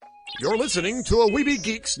You're listening to a Weeby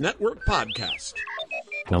Geeks Network podcast.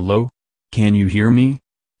 Hello? Can you hear me?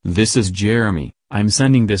 This is Jeremy. I'm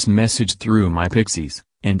sending this message through my Pixies,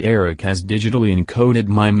 and Eric has digitally encoded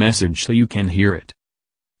my message so you can hear it.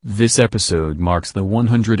 This episode marks the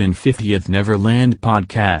 150th Neverland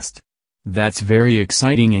podcast. That's very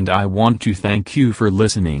exciting, and I want to thank you for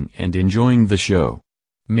listening and enjoying the show.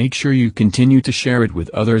 Make sure you continue to share it with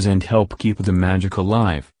others and help keep the magic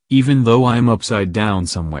alive, even though I'm upside down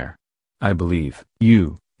somewhere. I believe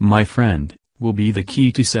you, my friend, will be the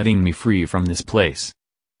key to setting me free from this place.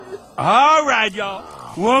 All right, y'all.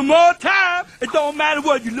 One more time. It don't matter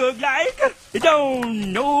what you look like. It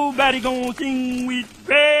don't nobody gonna sing with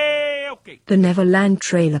me. Okay. The Neverland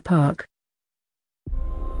Trailer Park.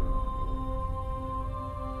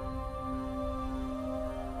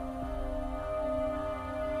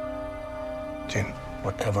 Jin,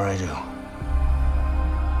 whatever I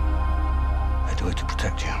do it to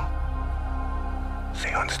protect you. So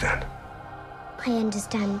you understand? I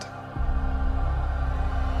understand.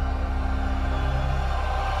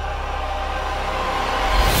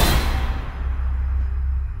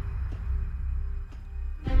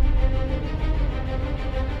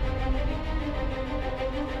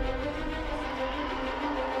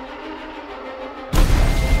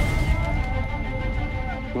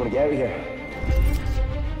 You want to get out of here?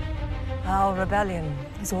 Our rebellion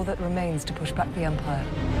is all that remains to push back the Empire.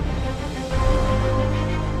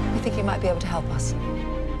 We think you might be able to help us.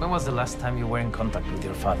 When was the last time you were in contact with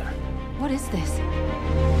your father? What is this?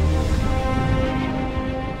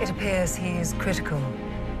 It appears he is critical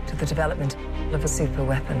to the development of a super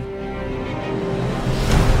weapon.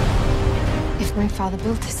 If my father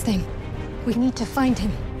built this thing, we need to find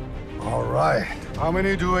him. All right. How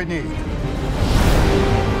many do I need?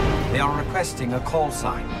 They are requesting a call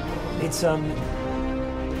sign. It's,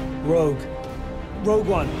 Rogue. Rogue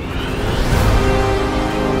One.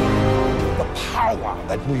 The power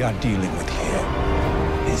that we are dealing with here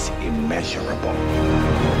is immeasurable.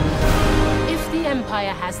 If the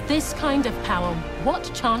Empire has this kind of power,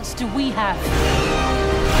 what chance do we have?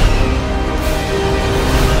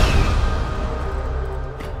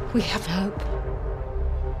 We have hope.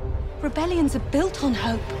 Rebellions are built on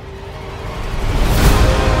hope.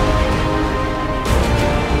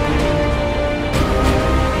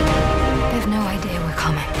 They've no idea we're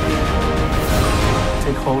coming.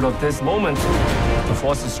 Take hold of this moment. The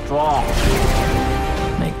force is strong.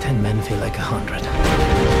 Make 10 men feel like 100.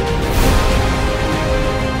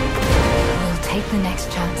 We'll take the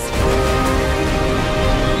next chance.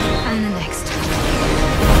 And the next.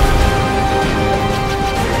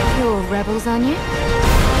 You're rebels, aren't you?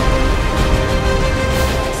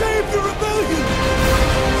 Save the rebellion!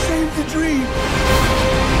 Save the dream!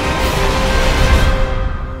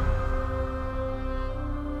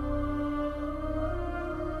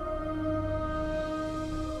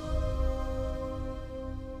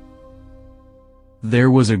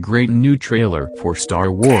 There was a great new trailer for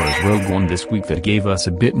Star Wars Rogue One this week that gave us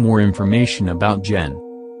a bit more information about Jen.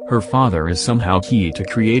 Her father is somehow key to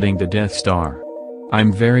creating the Death Star.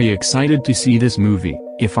 I'm very excited to see this movie,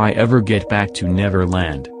 if I ever get back to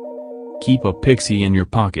Neverland. Keep a pixie in your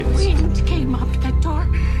pockets. Wind came up the door,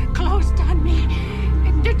 closed on me,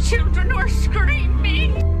 and the children were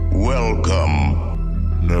screaming.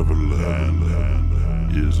 Welcome.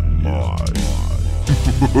 Neverland is mine.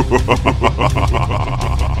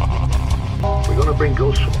 We're gonna bring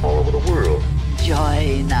ghosts from all over the world.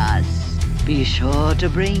 Join us. Be sure to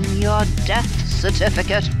bring your death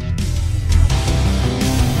certificate.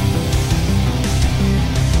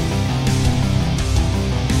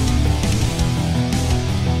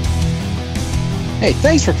 Hey,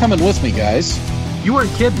 thanks for coming with me, guys. You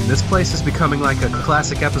weren't kidding. This place is becoming like a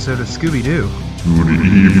classic episode of Scooby-Doo. Good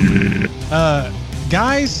evening.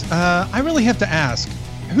 Guys, I really have to ask,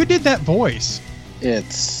 who did that voice?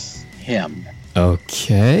 It's him.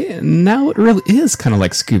 Okay, now it really is kind of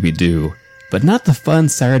like Scooby-Doo, but not the fun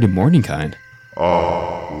Saturday morning kind.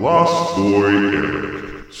 Lost boy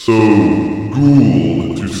Eric. So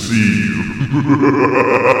cool to see you.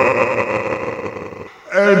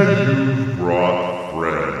 And you brought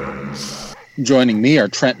friends. Joining me are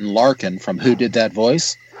Trenton Larkin from Who Did That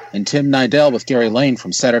Voice, and Tim Nidell with Gary Lane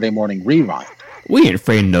from Saturday Morning Rewind. We ain't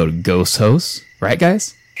afraid of no ghost hosts, right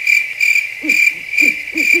guys?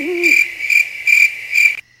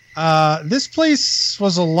 This place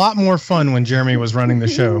was a lot more fun when Jeremy was running the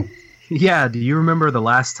show. Yeah, do you remember the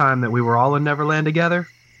last time that we were all in Neverland together?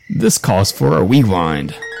 This calls for a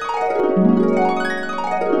rewind.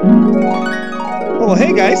 Well,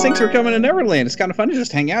 hey guys, thanks for coming to Neverland. It's kind of fun to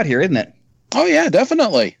just hang out here, isn't it? Oh yeah,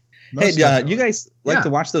 definitely. Hey, you guys like to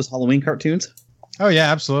watch those Halloween cartoons? Oh,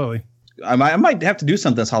 yeah, absolutely. I might have to do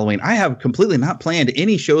something this Halloween. I have completely not planned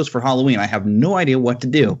any shows for Halloween. I have no idea what to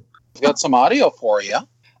do. We've got some audio for you.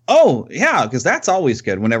 Oh, yeah, because that's always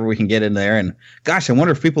good whenever we can get in there. And gosh, I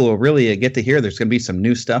wonder if people will really get to hear there's going to be some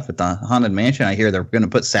new stuff at the Haunted Mansion. I hear they're going to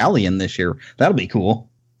put Sally in this year. That'll be cool.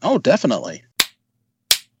 Oh, definitely.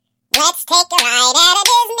 Let's take a ride at a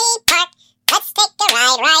Disney park. Let's take a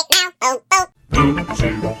ride right now. Oh, oh. Boo to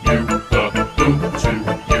you, boo to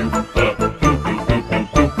you,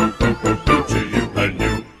 boo to you and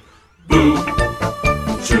you. Boo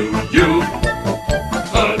to you,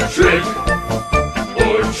 a trick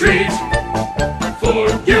or treat for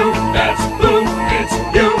you. That's boo, it's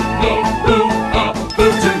you, no boo,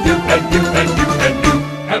 boo to you and you and you and you.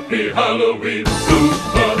 Happy Halloween, boo,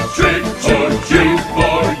 a trick or treat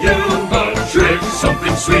for you. A trick,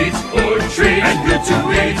 something sweet or treat and good to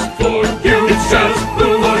eat for you. It's just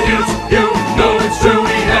boo or it's you. No, it's true,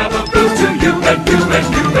 we have a boo to you and you and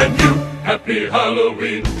you and you. Happy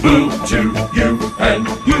Halloween, boo to you and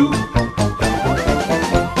you.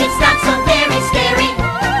 It's not so very scary.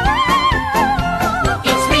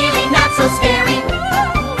 It's really not so scary.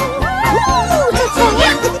 Ooh, boo to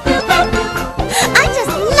you, boo boo boo. I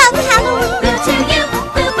just love Halloween. Boo to you,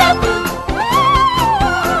 boo boo boo.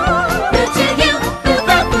 Boo to you, boo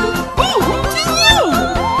boo boo. Boo to you.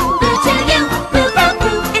 Boo to you, boo boo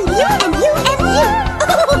boo. And you and you and you.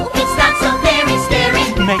 It's not so very scary.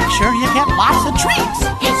 Make sure you get lots of treats.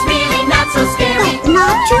 It's really not so scary. But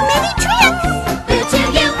not too many tricks. Boo to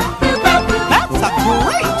you, boo boo boo. That's a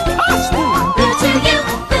great costume. Boo to you,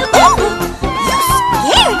 boo boo boo. You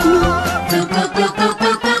scared me. Boo boo boo boo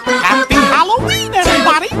boo boo boo. Happy Halloween,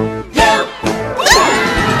 everybody.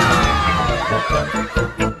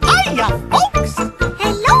 Hiya, folks.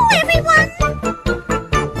 Hello, everyone.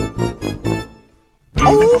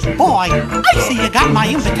 Oh boy, I see you got my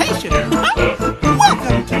invitation.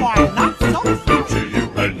 Welcome to our not so To you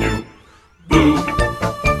and you. Boo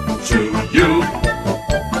to you.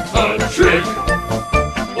 A trick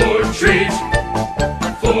or treat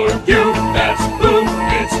for you. That's boo,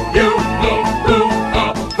 it's you. No boo,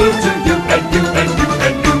 boo to you and you and you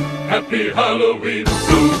and you. Happy Halloween.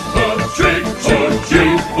 Boo, a trick or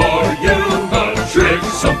treat for you. A trick,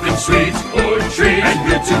 something sweet or treat and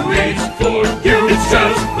good to eat for you. It's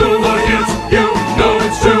just boo or it's you. No,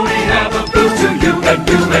 it's true, we have a boo to you and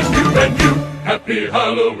you and you and you. Happy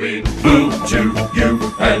Halloween. Boo to you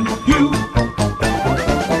and you.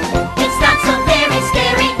 It's not so very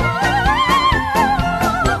scary.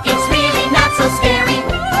 It's really not so scary.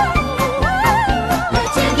 Boo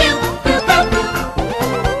to you, boo boo boo.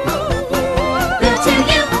 Boo to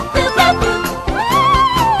you, boo boo boo.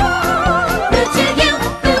 Boo to you,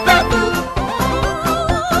 boo boo boo.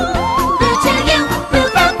 Boo to you, boo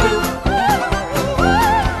boo boo.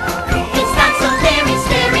 It's not so very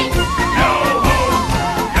scary.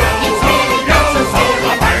 It's really not so scary.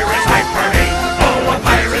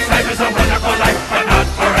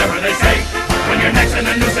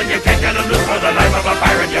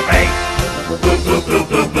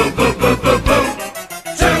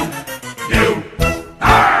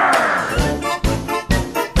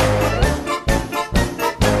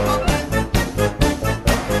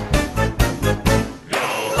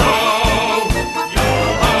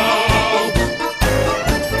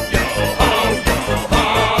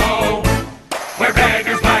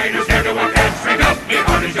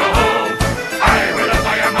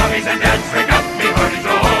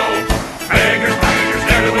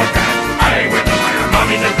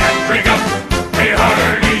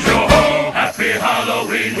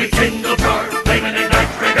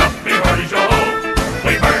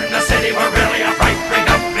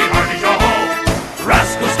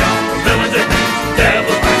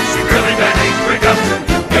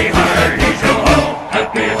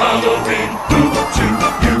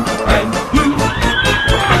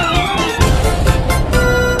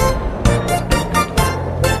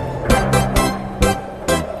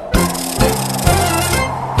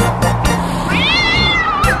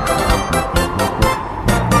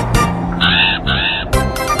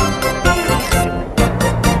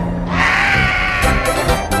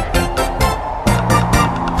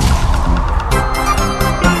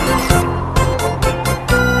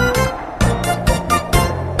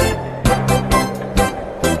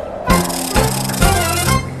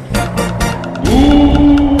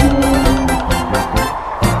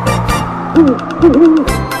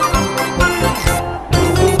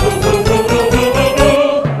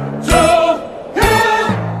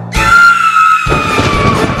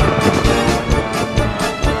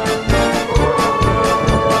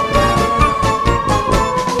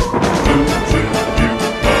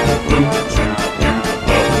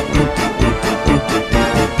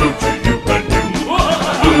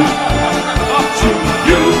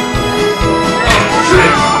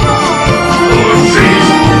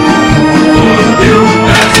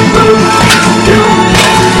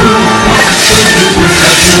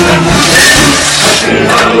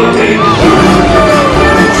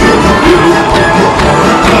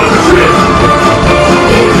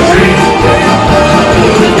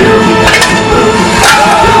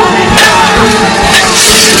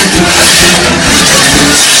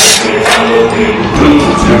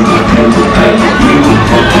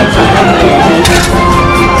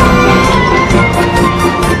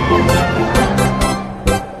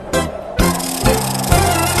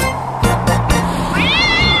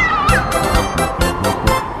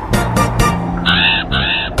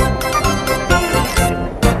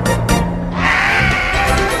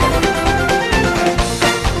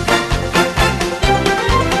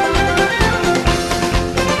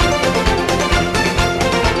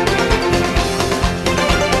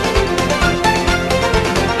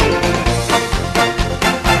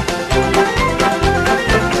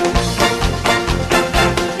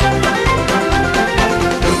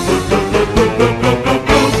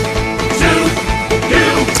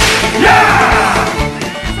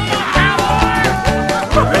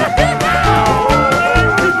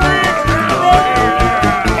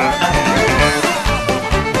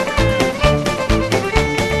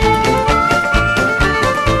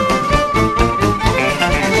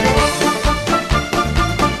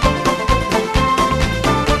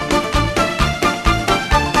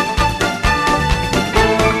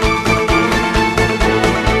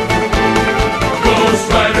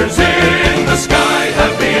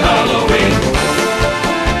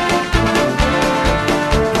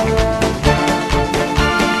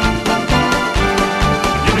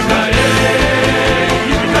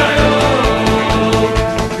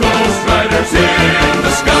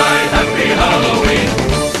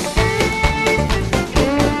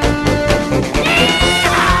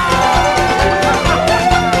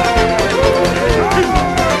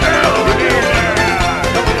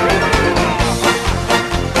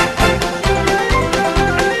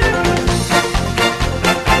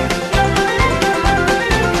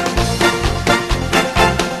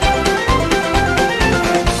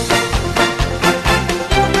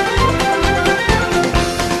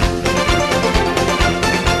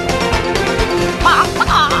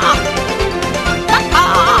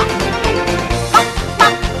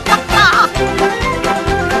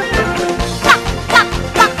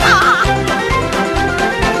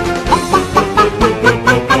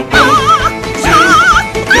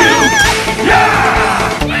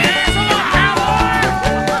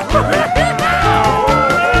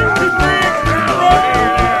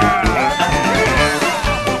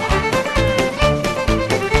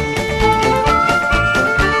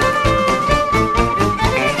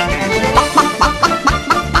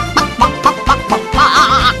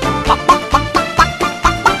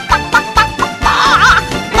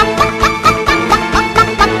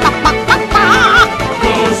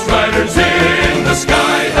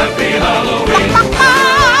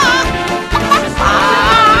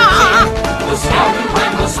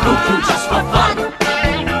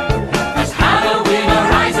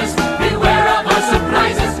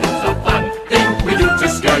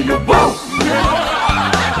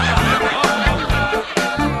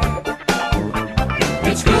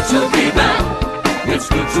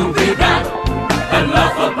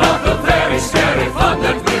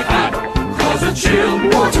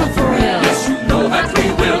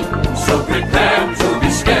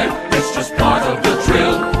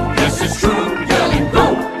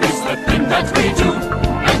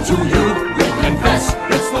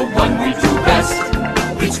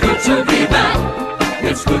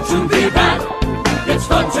 to be bad. It's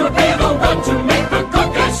fun to be the one to make the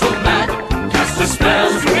good guys so mad. Cast the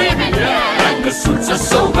spells, and the suits are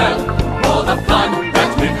so well. All the fun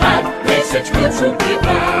that we've had makes it good to be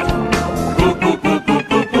bad. Boo, boo, boo, boo,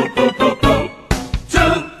 boo, boo, boo, boo, boo. To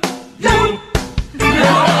you.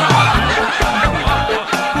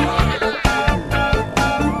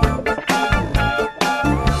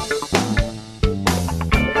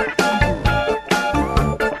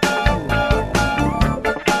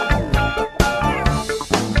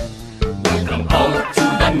 Welcome all to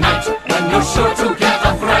the night when you're sure to get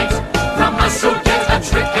a fright from us who get a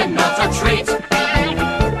trick and not a treat.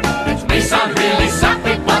 It may sound really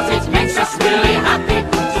sappy, but it makes us really happy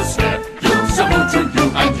to scare you, so who to you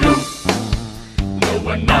and you. No,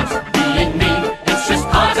 we're not being mean, it's just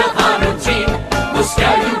part of our routine. We'll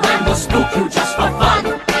scare you and we'll spook you just for fun.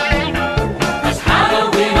 As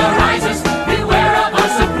Halloween arises, beware of our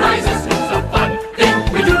surprises. It's a fun thing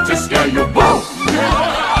we do to scare you. Whoa!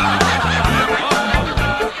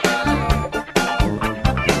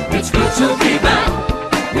 It's good to be bad.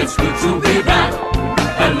 It's good to be bad.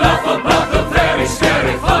 And laugh about the very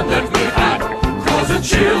scary fun that we've had. Cause a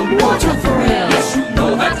chill, what a thrill. Yes, you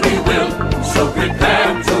know that we will. So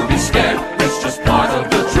prepare to be scared. It's just part of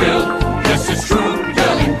the drill. Yes, it's true.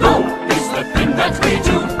 Yelling go is the thing that we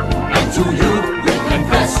do. And to you, we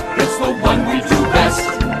confess, it's the one we do best.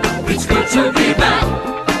 It's good to be bad.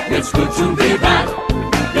 It's good to be bad.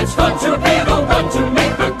 It's fun to be the one to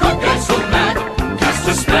make the good guys so mad. Cast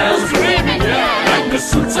the spells, and the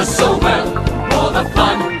suits are so well. All the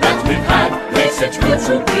fun that we've had makes it good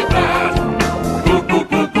to be bad. Boo, boo,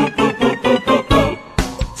 boo, boo, boo, boo, boo, boo, boo.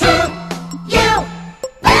 To you.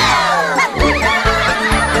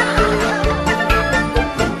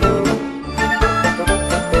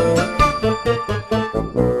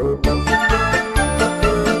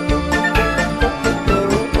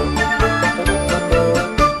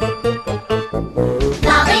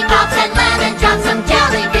 Lollipops and lemon drops, some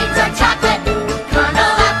jelly beans or chocolate.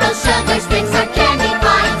 Caramel, apple, sugar sticks or candy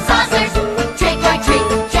flying saucers. Trick or treat,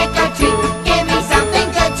 give me something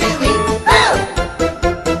good to eat. Boo!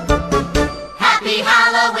 Happy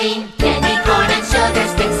Halloween, candy corn and sugar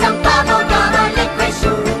sticks, some bubble gum or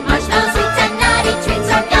licorice. Marshmallow sweets and nutty treats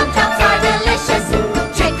or gumdrops are delicious.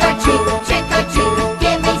 Trick or treat,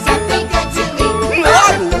 give me something good to eat.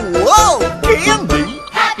 Whoa, candy!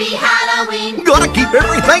 Happy Halloween, Gotta keep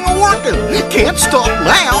everything working. Can't stop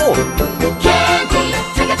now. candy,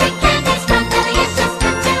 trick or treat candy's fun, delicious,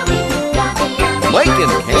 good to eat. Yummy, yummy.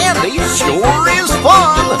 Making candy sure is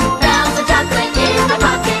fun. Bells of chocolate in my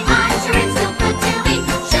pocket, I'm sure it's still good to eat.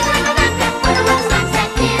 Sugar in my backpack, what a little snack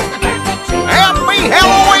that is the perfect treat. Happy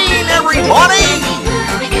Halloween, everybody!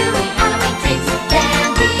 Gooey, gooey Halloween treats,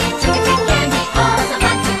 candy, trick or treat candy, all so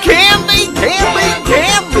fun to eat. Candy, candy,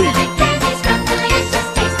 candy! Candy's fun, delicious,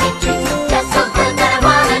 tasty treats, just so good that I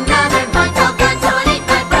want another. Mine's all gone, so I'll eat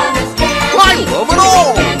my brother's candy. I love it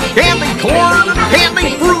all! Candy corn,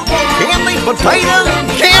 candy fruit, candy potatoes,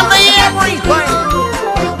 candy everything!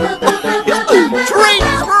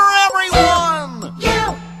 Treats for everyone!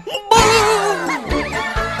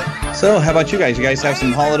 So, how about you guys? You guys have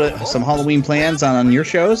some Halloween plans on your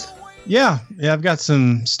shows? Yeah, I've got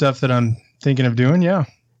some stuff that I'm thinking of doing. Yeah.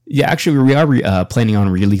 Yeah, actually, we are planning on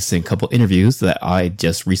releasing a couple interviews that I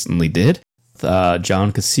just recently did.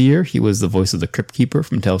 John Kassir, he was the voice of the Crypt Keeper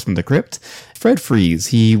from Tales from the Crypt. Fred Freeze,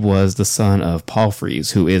 he was the son of Paul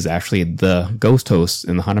Freeze, who is actually the ghost host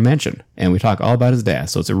in the Haunted Mansion. And we talk all about his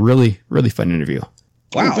dad, so it's a really, really fun interview.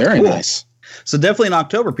 Wow, very cool. nice. So definitely in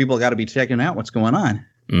October, people got to be checking out what's going on.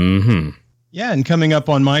 Mm-hmm. Yeah, and coming up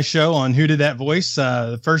on my show on Who Did That Voice,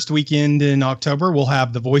 the first weekend in October, we'll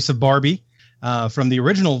have the voice of Barbie from the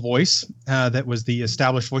original voice that was the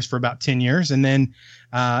established voice for about 10 years. And then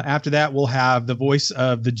after that, we'll have the voice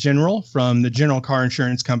of the General from the General Car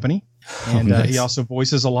Insurance Company. And nice. he also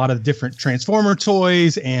voices a lot of different Transformer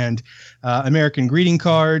toys and American greeting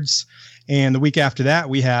cards. And the week after that,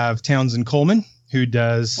 we have Townsend Coleman, who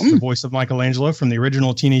does the voice of Michelangelo from the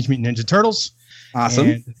original Teenage Mutant Ninja Turtles. Awesome.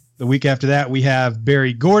 And the week after that, we have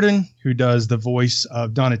Barry Gordon, who does the voice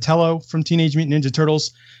of Donatello from Teenage Mutant Ninja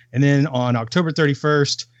Turtles. And then on October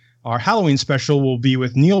 31st, our Halloween special will be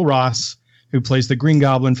with Neil Ross, who plays the Green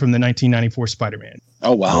Goblin from the 1994 Spider-Man.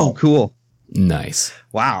 Oh, wow. Oh, cool. Nice.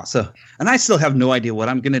 Wow. So, and I still have no idea what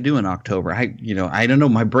I'm going to do in October. I don't know.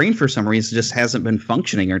 My brain for some reason just hasn't been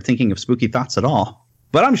functioning or thinking of spooky thoughts at all.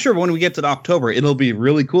 But I'm sure when we get to October, it'll be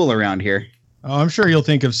really cool around here. Oh, I'm sure you'll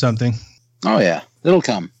think of something. Oh, yeah. It'll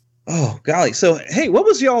come. Oh, golly. So, hey, what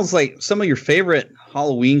was y'all's, like, some of your favorite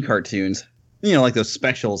Halloween cartoons? You know, like those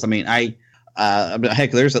specials. I mean,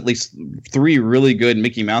 Heck, there's at least 3 really good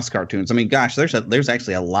Mickey Mouse cartoons. I mean, gosh, there's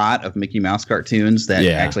actually a lot of Mickey Mouse cartoons that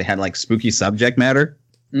actually had like spooky subject matter.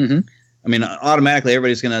 Mm-hmm. I mean, automatically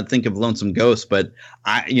everybody's going to think of Lonesome Ghost, but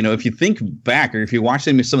if you think back or if you watch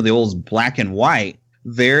some of the old black and white,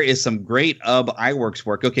 there is some great Ub Iwerks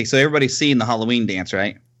work. Okay, so everybody's seen the Halloween dance,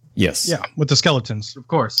 right? Yes. Yeah, with the skeletons, of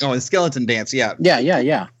course. Oh, the skeleton dance, yeah.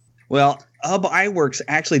 Yeah. Well, Ub Iwerks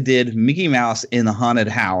actually did Mickey Mouse in the Haunted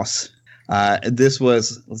House. This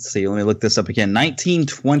was, let's see, let me look this up again.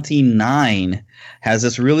 1929 has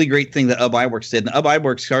this really great thing that Ub Iwerks did. And Ub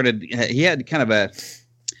Iwerks he had kind of a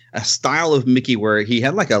style of Mickey where he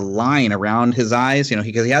had like a line around his eyes,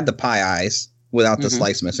 because he had the pie eyes without the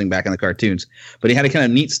slice missing back in the cartoons. But he had a kind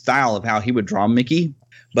of neat style of how he would draw Mickey.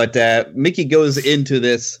 But Mickey goes into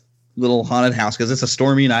this little haunted house because it's a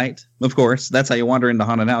stormy night, of course. That's how you wander into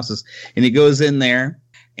haunted houses. And he goes in there,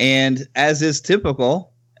 and as is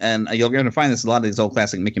typical, and you're going to find this in a lot of these old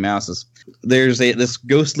classic Mickey Mouses, there's this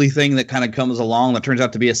ghostly thing that kind of comes along that turns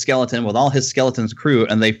out to be a skeleton with all his skeleton's crew,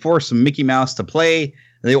 and they force Mickey Mouse to play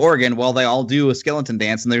the organ while they all do a skeleton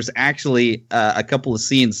dance. And there's actually a couple of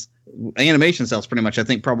scenes, animation cells pretty much, I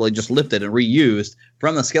think, probably just lifted and reused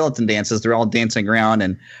from the skeleton dances. They're all dancing around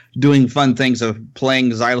and doing fun things of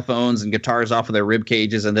playing xylophones and guitars off of their rib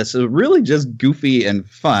cages, and this is really just goofy and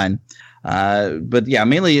fun. But yeah,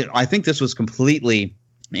 mainly I think this was completely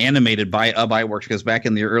animated by Ub Iwerks, because back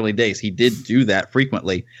in the early days he did do that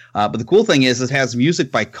frequently. But the cool thing is it has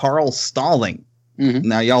music by Carl Stalling. Mm-hmm.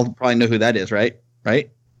 Now y'all probably know who that is, right?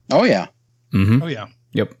 Oh yeah. Mm-hmm. Oh yeah.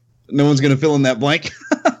 Yep. No one's going to fill in that blank.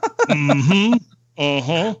 Mm-hmm.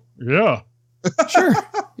 Uh-huh. Yeah. Sure.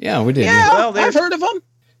 Yeah, we did. Yeah, well, I've heard of him.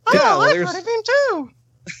 I've heard of him too.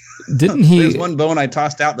 Didn't he? There's one bone I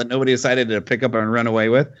tossed out that nobody decided to pick up and run away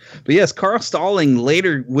with. But yes, Carl Stalling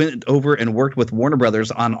later went over and worked with Warner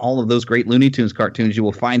Brothers on all of those great Looney Tunes cartoons. You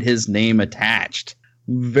will find his name attached.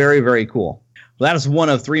 Very, very cool. Well, that is one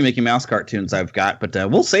of 3 Mickey Mouse cartoons I've got, but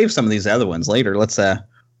we'll save some of these other ones later. Let's,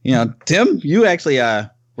 Tim, you actually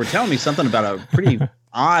were telling me something about a pretty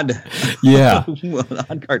odd,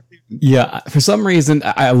 odd cartoon. Yeah, for some reason,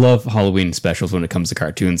 I love Halloween specials when it comes to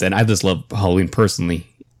cartoons, and I just love Halloween personally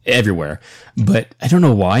everywhere. But I don't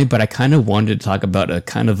know why, but I kind of wanted to talk about a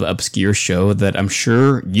kind of obscure show that I'm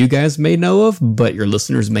sure you guys may know of, but your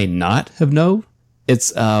listeners may not have known.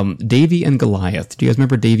 It's Davy and Goliath. Do you guys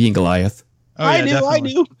remember Davy and Goliath? Oh, yeah, I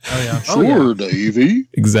knew. Oh yeah. Sure, Davy.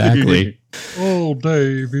 Exactly. Oh,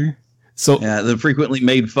 Davy. So yeah, the frequently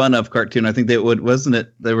made fun of cartoon. I think they wasn't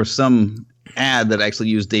it? There was some ad that actually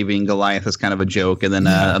used Davy and Goliath as kind of a joke, and then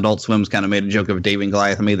Adult Swim's kind of made a joke of Davy and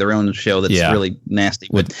Goliath and made their own show that's really nasty.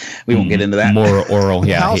 But we won't get into that. More oral.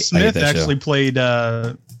 Yeah, Hal Smith actually played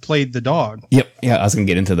the dog. Yep. Yeah, I was gonna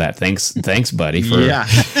get into that. Thanks, buddy. For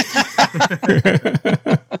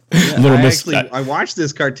I watched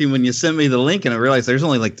this cartoon when you sent me the link, and I realized there's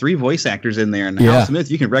only like 3 voice actors in there, and Hal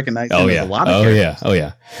Smith, you can recognize him as a lot of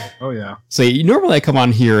characters. Oh yeah. So normally I come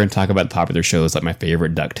on here and talk about popular shows like my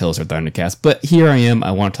favorite DuckTales or Thundercats, but here I am.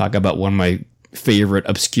 I want to talk about one of my favorite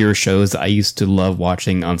obscure shows that I used to love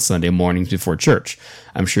watching on Sunday mornings before church.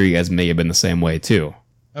 I'm sure you guys may have been the same way too.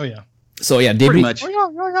 Oh yeah. So yeah, Davey, pretty much.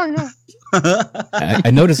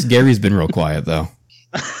 I noticed Gary's been real quiet though.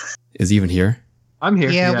 Is he even here? I'm here.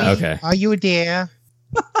 Yeah. Okay. Are you there?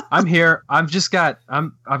 I'm here. I've got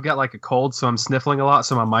like a cold, so I'm sniffling a lot,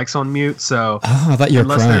 so my mic's on mute. So I thought you were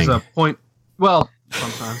unless crying. There's a point. Well,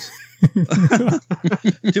 sometimes.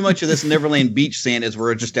 Too much of this Neverland beach sand is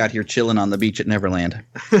we're just out here chilling on the beach at Neverland.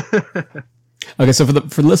 Okay, so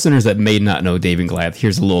for listeners that may not know Davy and Goliath,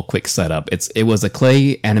 here's a little quick setup. It was a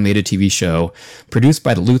clay animated TV show produced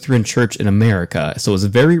by the Lutheran Church in America, so it was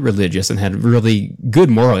very religious and had really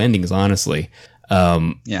good moral endings, honestly.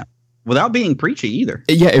 Without being preachy either.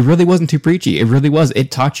 Yeah, it really wasn't too preachy. It really was.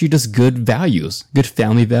 It taught you just good values, good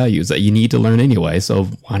family values that you need to learn anyway, so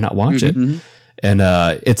why not watch it? And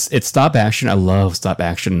it's stop action. I love stop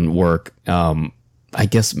action work. I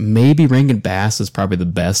guess maybe Rankin Bass is probably the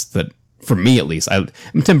best that, for me at least. I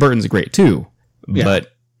mean, Tim Burton's great too,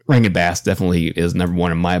 but Rankin Bass definitely is number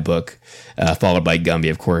 1 in my book, followed by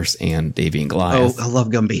Gumby, of course, and Davy and Goliath. Oh, I love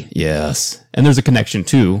Gumby. Yes. And there's a connection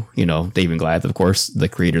too, Davy and Goliath, of course, the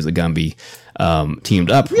creators of Gumby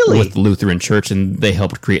teamed up with the Lutheran Church, and they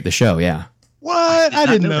helped create the show, yeah. What? I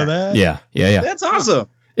didn't know that. Yeah. That's awesome.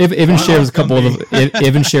 Evan shares a couple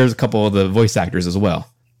of the voice actors as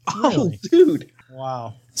well. Oh, dude.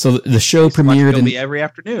 Wow. So the show premiered every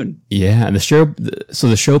afternoon. Yeah, and the show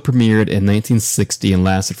premiered in 1960 and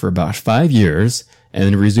lasted for about 5 years, and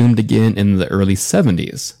then resumed again in the early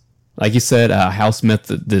 70s. Like you said, Hal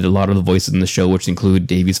Smith did a lot of the voices in the show, which include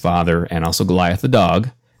Davy's father and also Goliath the dog.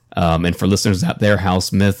 And for listeners out there, Hal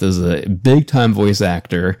Smith is a big-time voice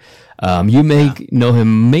actor. You may know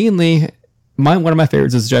him mainly. One of my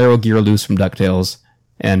favorites is Gyro Gearloose from DuckTales.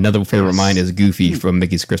 And another favorite of mine is Goofy from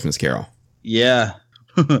Mickey's Christmas Carol. Yeah.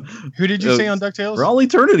 Who did you say on DuckTales? For all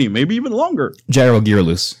eternity, maybe even longer. Gyro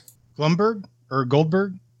Gearloose. Glumberg or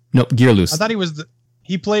Goldberg? Nope, Gearloose. I thought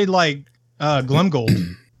he played like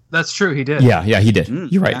Glumgold. That's true, he did. Yeah, he did.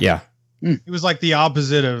 You're right, yeah. He was like the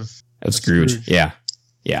opposite of Scrooge. Yeah.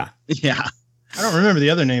 Yeah. I don't remember the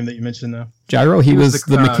other name that you mentioned though. Gyro, he was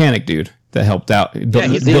the mechanic dude that helped out.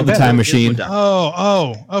 Built the time machine.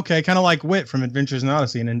 Okay. Kind of like Wit from Adventures in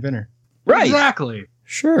Odyssey, an inventor. Right. Exactly.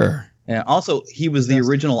 Sure. Yeah. Also, he was the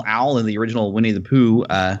original owl in the original Winnie the Pooh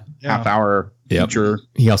half-hour feature.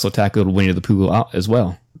 He also tackled Winnie the Pooh out as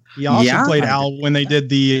well. He also played Owl when they did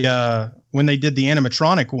the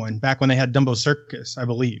animatronic one back when they had Dumbo Circus, I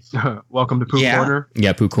believe. Welcome to Pooh Corner.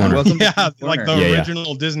 Yeah, Pooh Corner. Like the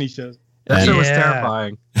original Disney shows. That show was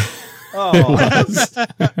terrifying. Oh,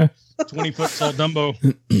 20-foot tall Dumbo,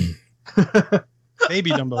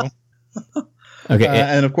 baby Dumbo. Okay,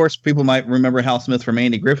 and of course, people might remember Hal Smith from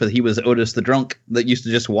Andy Griffith. He was Otis the drunk that used to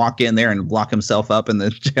just walk in there and lock himself up in the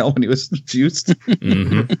jail when he was juiced.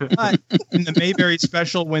 Mm-hmm. But in the Mayberry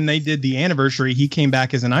special, when they did the anniversary, he came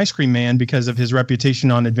back as an ice cream man because of his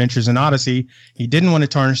reputation on Adventures in Odyssey. He didn't want to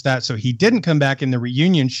tarnish that, so he didn't come back in the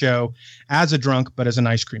reunion show as a drunk, but as an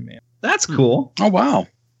ice cream man. That's cool. Oh, wow.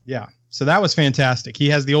 Yeah. So that was fantastic. He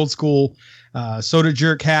has the old school soda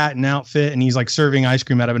jerk hat and outfit, and he's like serving ice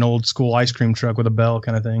cream out of an old school ice cream truck with a bell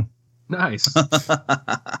kind of thing. Nice.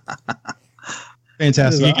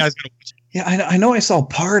 Fantastic. You guys gotta watch it. Yeah, I know I saw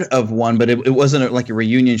part of one, but it wasn't like a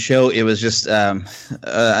reunion show. It was just a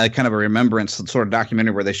kind of a remembrance sort of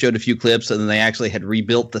documentary where they showed a few clips and then they actually had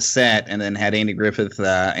rebuilt the set and then had Andy Griffith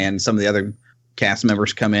and some of the other cast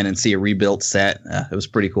members come in and see a rebuilt set. It was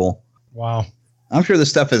pretty cool. Wow. I'm sure this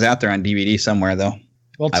stuff is out there on DVD somewhere, though.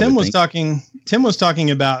 Well, Tim was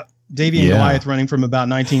talking about Davy and Goliath running from about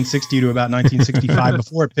 1960 to about 1965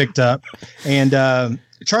 before it picked up. And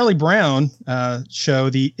Charlie Brown show,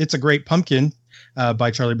 the It's a Great Pumpkin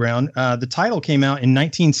by Charlie Brown, the title came out in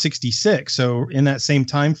 1966. So in that same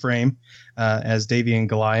time frame as Davy and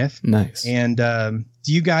Goliath. Nice. And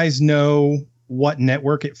do you guys know what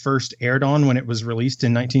network it first aired on when it was released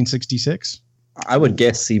in 1966? I would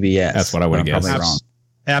guess CBS. That's what I would have guessed. Probably wrong.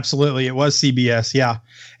 Absolutely. It was CBS. Yeah.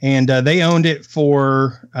 And they owned it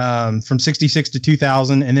for from 66 to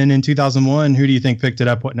 2000. And then in 2001, who do you think picked it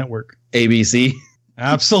up? What network? ABC.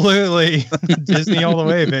 Absolutely. Disney all the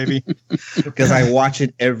way, baby. Because I watch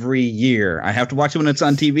it every year. I have to watch it when it's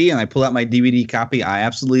on TV and I pull out my DVD copy. I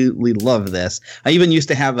absolutely love this. I even used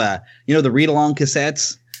to have the read-along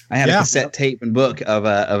cassettes. I had a cassette tape and book of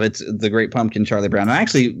The Great Pumpkin, Charlie Brown.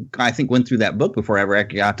 And I think went through that book before I ever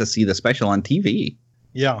got to see the special on TV.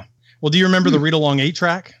 Yeah. Well, do you remember the read-along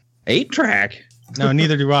 8-track? 8-track? No,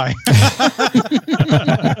 neither do I.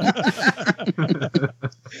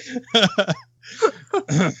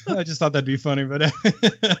 I just thought that'd be funny, but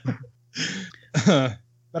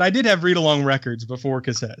but I did have read-along records before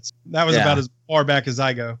cassettes. That was about as far back as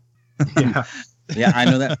I go. Yeah, I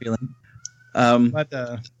know that feeling.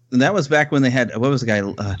 That was back when they had, what was the guy?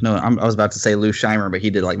 I was about to say Lou Scheimer, but he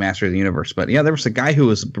did like Master of the Universe. But yeah, there was a guy who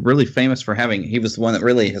was really famous for he was the one that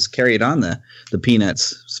really has carried on the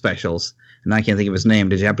Peanuts specials. And I can't think of his name.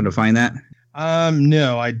 Did you happen to find that?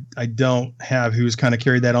 No, I don't have who's kind of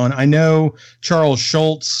carried that on. I know Charles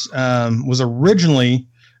Schultz was originally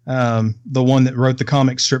the one that wrote the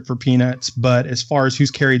comic strip for Peanuts. But as far as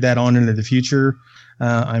who's carried that on into the future,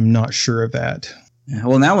 I'm not sure of that. Yeah,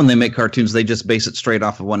 well, now when they make cartoons, they just base it straight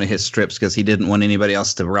off of one of his strips because he didn't want anybody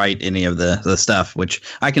else to write any of the stuff, which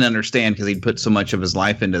I can understand because he'd put so much of his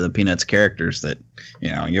life into the Peanuts characters that,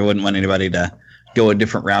 you wouldn't want anybody to go a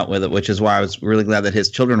different route with it, which is why I was really glad that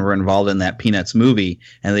his children were involved in that Peanuts movie.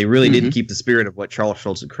 And they really did keep the spirit of what Charles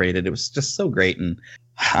Schultz had created. It was just so great. And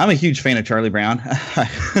I'm a huge fan of Charlie Brown.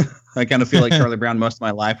 I kind of feel like Charlie Brown most of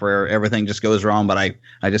my life where everything just goes wrong, but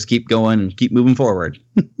I just keep going and keep moving forward.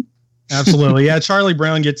 Absolutely. Yeah. Charlie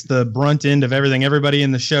Brown gets the brunt end of everything. Everybody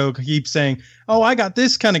in the show keeps saying, "Oh, I got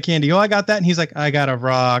this kind of candy. Oh, I got that." And he's like, "I got a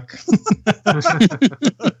rock."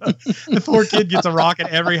 The poor kid gets a rock at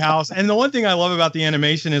every house. And the one thing I love about the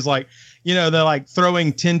animation is like, they're like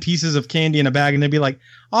throwing 10 pieces of candy in a bag and they'd be like,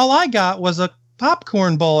 "All I got was a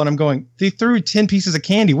popcorn ball." And I'm going, "They threw 10 pieces of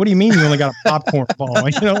candy. What do you mean you only got a popcorn ball?"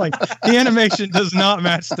 Like the animation does not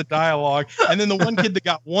match the dialogue. And then the one kid that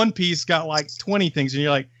got one piece got like 20 things. And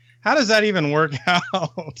you're like, How does that even work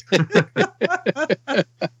out?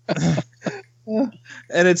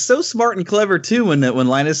 And it's so smart and clever too when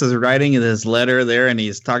Linus is writing in his letter there, and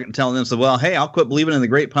he's telling them, so, well, hey, I'll quit believing in the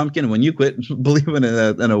Great Pumpkin when you quit believing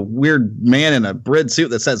in a weird man in a bread suit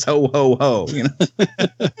that says ho ho ho. You know,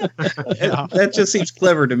 that just seems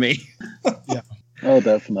clever to me. Yeah. Oh,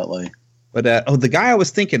 definitely. But the guy I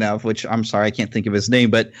was thinking of, which I'm sorry I can't think of his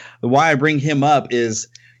name, but why I bring him up is,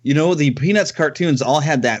 you know, the Peanuts cartoons all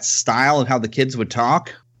had that style of how the kids would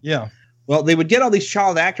talk. Yeah. Well, they would get all these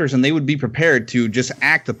child actors and they would be prepared to just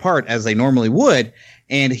act the part as they normally would.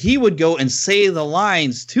 And he would go and say the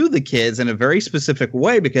lines to the kids in a very specific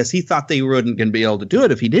way because he thought they wouldn't going to be able to do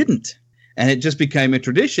it if he didn't. And it just became a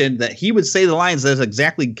tradition that he would say the lines in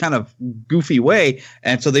exactly kind of goofy way.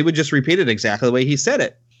 And so they would just repeat it exactly the way he said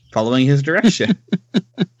it, following his direction,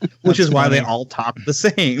 which is why they all talk the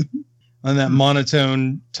same. On that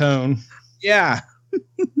monotone tone. Yeah.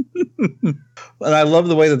 And I love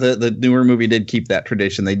the way that the newer movie did keep that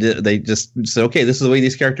tradition. They just said, okay, this is the way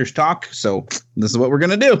these characters talk, so this is what we're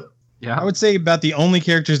going to do. Yeah, I would say about the only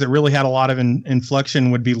characters that really had a lot of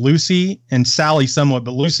inflection would be Lucy and Sally somewhat,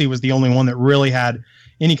 but Lucy was the only one that really had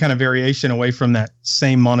any kind of variation away from that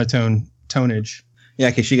same monotone tonage.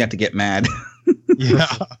 Yeah, because she got to get mad. Yeah.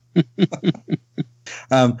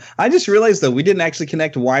 I just realized, though, we didn't actually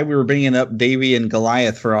connect why we were bringing up Davy and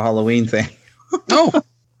Goliath for a Halloween thing. Oh.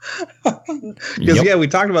 Because we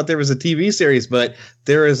talked about there was a TV series, but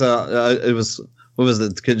there is it was, what was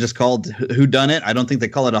it just called, Whodunit? I don't think they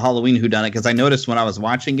call it a Halloween Whodunit, because I noticed when I was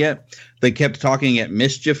watching it, they kept talking at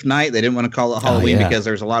Mischief Night. They didn't want to call it Halloween because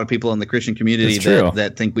there's a lot of people in the Christian community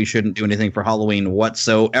that think we shouldn't do anything for Halloween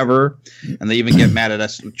whatsoever, and they even get mad at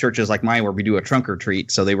us churches like mine where we do a trunk or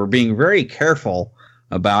treat. So they were being very careful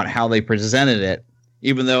about how they presented it.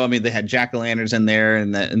 Even though, I mean, they had jack-o'-lanterns in there,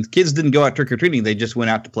 and the kids didn't go out trick-or-treating. They just went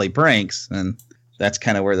out to play pranks, and that's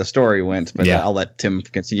kind of where the story went. But I'll let Tim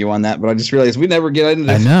continue on that. But I just realized we never get into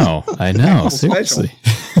this. I know. Seriously.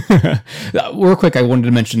 Real quick, I wanted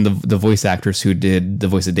to mention the voice actors who did the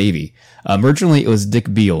voice of Davy. Originally, it was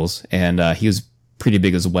Dick Beals, and he was pretty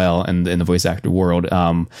big as well in the voice actor world.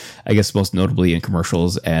 I guess most notably in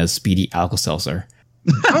commercials as Speedy Alka-Seltzer.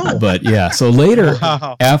 Oh. But yeah, so later,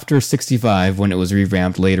 after 65, when it was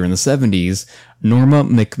revamped later in the 70s, Norma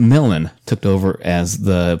McMillan took over as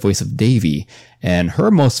the voice of Davy, and her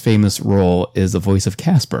most famous role is the voice of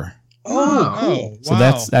Casper. Oh, so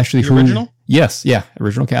that's actually the original? Yes,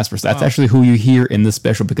 original Casper. So that's actually who you hear in this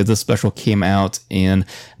special, because this special came out in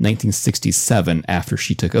 1967 after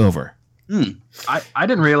she took over. I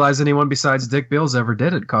didn't realize anyone besides Dick Beals ever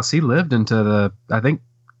did it, because he lived into the, I think,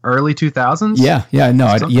 early 2000s.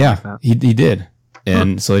 He did.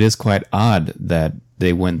 And so it is quite odd that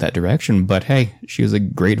they went that direction, but hey, she was a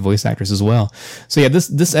great voice actress as well. So yeah,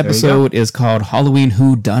 this episode is called Halloween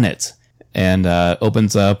Whodunit, and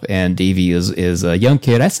opens up, and Davy is a young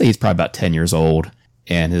kid. I'd say he's probably about 10 years old,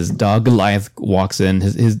 and his dog Goliath walks in.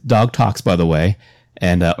 His dog talks, by the way,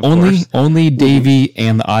 and only Davy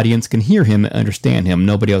and the audience can hear him and understand him.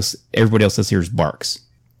 Everybody else just hears barks.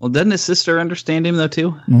 Well, doesn't his sister understand him, though,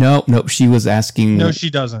 too? No, she was asking... No, she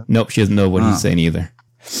doesn't. Nope, she doesn't know what he's saying either.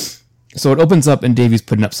 So it opens up, and Davy's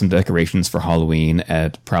putting up some decorations for Halloween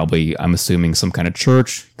at probably, I'm assuming, some kind of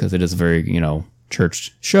church, because it is a very,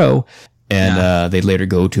 church show. And they later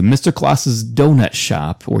go to Mr. Claus's donut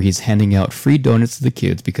shop, where he's handing out free donuts to the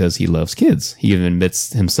kids because he loves kids. He even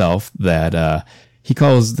admits himself that he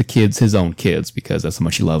calls the kids his own kids because that's how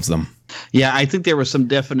much he loves them. Yeah, I think there was some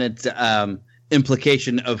definite...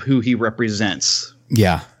 implication of who he represents.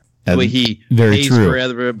 Yeah. The way he pays for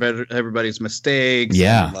everybody's mistakes.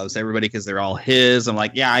 Yeah. And loves everybody because they're all his. I'm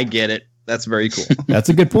like, yeah, I get it. That's very cool. That's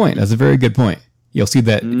a good point. That's a very good point. You'll see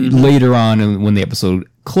that later on when the episode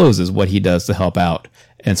closes, what he does to help out.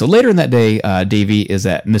 And so later in that day, Davy is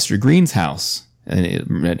at Mr. Green's house,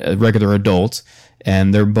 a regular adult,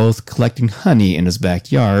 and they're both collecting honey in his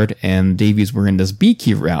backyard, and Davy's wearing this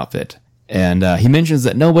beekeeper outfit. And he mentions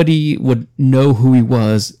that nobody would know who he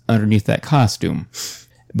was underneath that costume.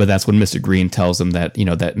 But that's when Mr. Green tells him that,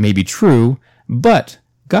 that may be true, but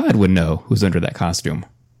God would know who's under that costume.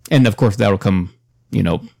 And of course, that'll come,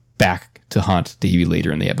 back to haunt Davy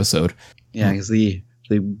later in the episode. Yeah, because the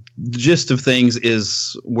gist of things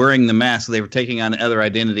is wearing the mask. They were taking on other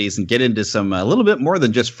identities and get into some a little bit more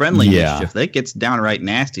than just friendly mischief. That gets downright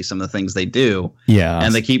nasty, some of the things they do. Yeah.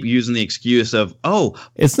 And they keep using the excuse of,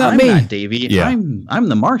 it's not I'm me. Not Davy. Yeah. I'm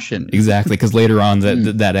the Martian. Exactly, because later on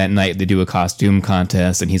that at night they do a costume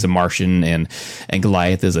contest, and he's a Martian, and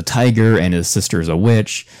Goliath is a tiger, and his sister is a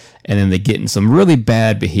witch. And then they get in some really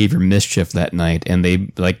bad behavior mischief that night. And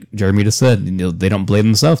they, like Jeremy just said, they don't blame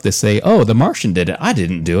themselves. They say, oh, the Martian did it. I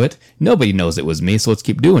didn't do it. Nobody knows it was me, so let's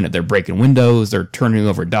keep doing it. They're breaking windows. They're turning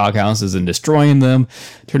over doghouses and destroying them,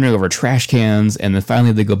 turning over trash cans. And then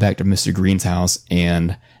finally they go back to Mr. Green's house,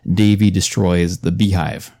 and Davy destroys the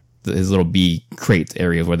beehive, his little bee crate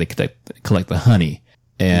area where they collect the honey.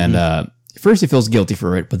 And first he feels guilty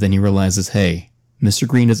for it, but then he realizes, hey, Mr.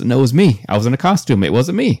 Green doesn't know it was me. I was in a costume. It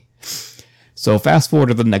wasn't me. So fast forward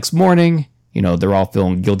to the next morning, they're all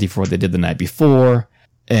feeling guilty for what they did the night before.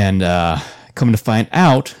 And coming to find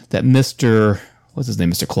out that what's his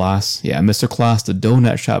name, Mr. Kloss? Yeah, Mr. Kloss, the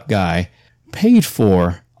donut shop guy, paid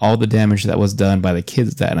for all the damage that was done by the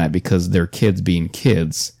kids that night because they're kids being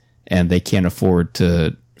kids, and they can't afford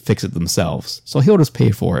to fix it themselves. So he'll just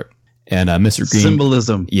pay for it. And Mr. Green...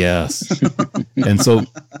 Symbolism. Yes. And so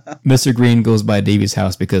Mr. Green goes by Davy's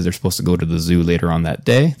house because they're supposed to go to the zoo later on that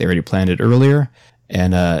day. They already planned it earlier.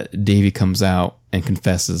 And Davy comes out and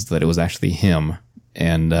confesses that it was actually him.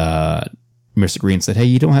 And Mr. Green said, hey,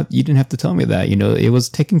 you didn't have to tell me that. It was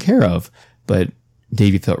taken care of. But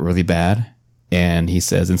Davy felt really bad. And he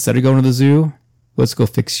says, instead of going to the zoo, let's go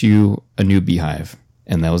fix you a new beehive.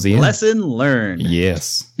 And that was the end. Lesson learned.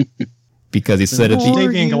 Yes. Because he said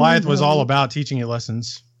Davy and Goliath was all about teaching you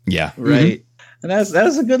lessons. Yeah. Right. Mm-hmm. And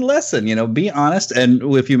that's a good lesson. Be honest. And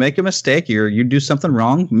if you make a mistake, you do something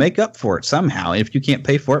wrong, make up for it somehow. If you can't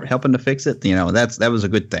pay for it, helping to fix it, that was a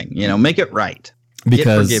good thing. Make it right. Get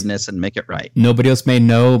forgiveness and make it right. Nobody else may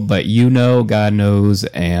know, but God knows,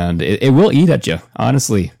 and it will eat at you.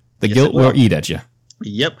 Honestly, the guilt will eat at you.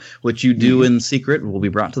 Yep. What you do in secret will be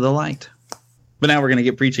brought to the light. But now we're going to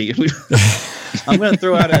get preachy. I'm going to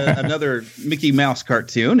throw out another Mickey Mouse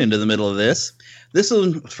cartoon into the middle of this. This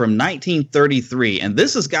is from 1933, and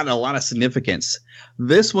this has got a lot of significance.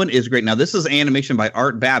 This one is great. Now, this is animation by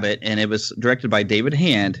Art Babbitt, and it was directed by David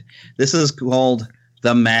Hand. This is called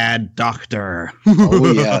The Mad Doctor.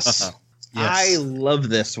 Oh, yes. I love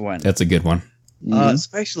this one. That's a good one.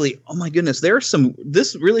 Especially, oh my goodness,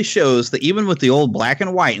 this really shows that even with the old black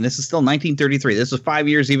and white, and this is still 1933, this was 5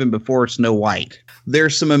 years even before Snow White,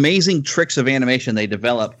 there's some amazing tricks of animation they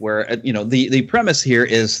develop where, the premise here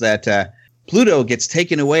is that Pluto gets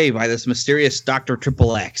taken away by this mysterious Dr.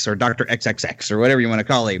 XXX or Dr. XXX or whatever you want to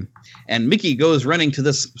call him. And Mickey goes running to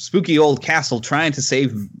this spooky old castle trying to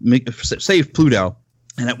save Pluto.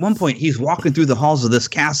 And at one point, he's walking through the halls of this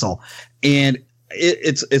castle, and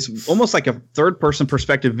it's almost like a third-person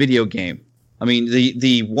perspective video game. I mean,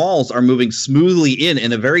 the walls are moving smoothly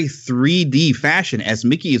in a very 3D fashion as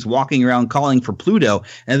Mickey is walking around calling for Pluto,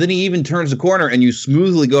 and then he even turns a corner and you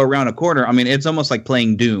smoothly go around a corner. I mean, it's almost like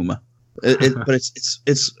playing Doom. But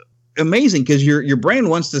it's amazing because your brain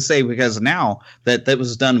wants to say, because now that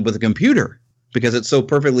was done with a computer because it so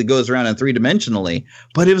perfectly goes around in three-dimensionally,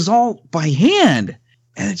 but it was all by hand,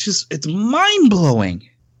 and it's mind-blowing.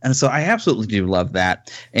 And so I absolutely do love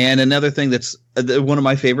that. And another thing that's one of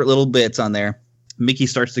my favorite little bits on there, Mickey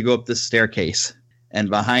starts to go up this staircase, and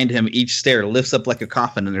behind him, each stair lifts up like a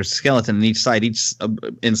coffin, and there's a skeleton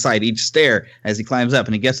inside each stair as he climbs up,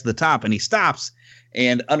 and he gets to the top, and he stops.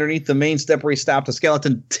 And underneath the main step where he stopped, a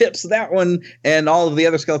skeleton tips that one, and all of the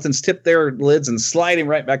other skeletons tip their lids and slide him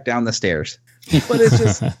right back down the stairs. But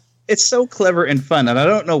it's so clever and fun. And I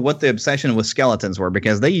don't know what the obsession with skeletons were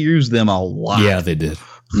because they used them a lot. Yeah, they did.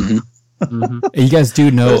 You guys do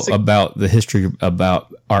know about the history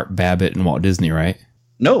about Art Babbitt and Walt Disney, right?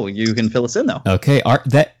 No, you can fill us in though. Okay,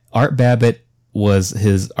 Art Babbitt was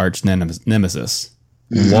his arch nemesis.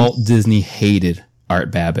 Walt Disney hated Art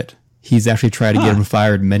Babbitt. He's actually tried to get him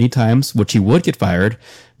fired many times, which he would get fired,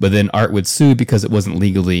 but then Art would sue because it wasn't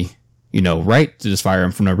legally, right to just fire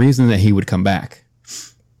him for no reason, that he would come back.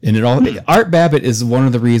 And Art Babbitt is one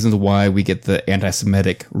of the reasons why we get the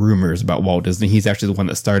anti-Semitic rumors about Walt Disney. He's actually the one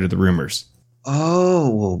that started the rumors.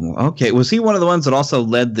 Oh, okay. Was he one of the ones that also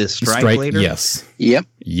led this strike later? Yes. Yep.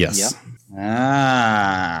 Yes.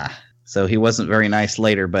 Yep. So he wasn't very nice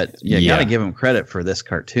later, but you got to give him credit for this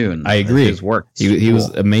cartoon. I agree. His work. He was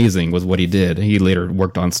amazing with what he did. He later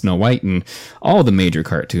worked on Snow White and all the major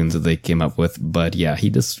cartoons that they came up with. But yeah, he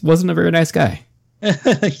just wasn't a very nice guy.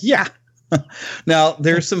 Yeah. Now,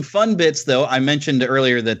 there's some fun bits, though. I mentioned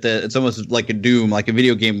earlier that it's almost like a Doom, like a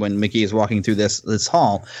video game when Mickey is walking through this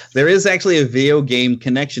hall. There is actually a video game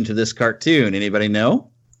connection to this cartoon. Anybody know?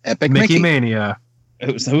 Epic Mickey Mania.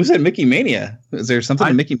 Who said Mickey Mania? Is there something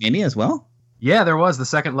in Mickey Mania as well? Yeah, there was. The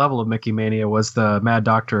second level of Mickey Mania was the Mad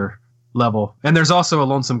Doctor level. And there's also a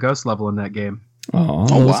Lonesome Ghost level in that game. Oh,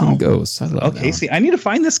 Lonesome Ghost. I love that. See, I need to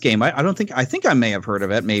find this game. I think I may have heard of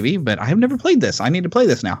it, maybe, but I have never played this. I need to play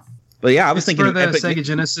this now. But yeah, I was It's thinking for the Epic Sega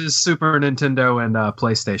Genesis, Super Nintendo, and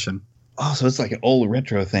PlayStation. Oh, so it's like an old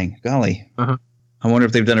retro thing. Golly. Uh-huh. I wonder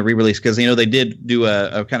if they've done a re-release because they did do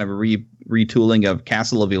a kind of a retooling of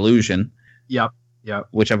Castle of Illusion. Yep.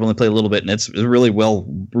 Which I've only played a little bit, and it's really well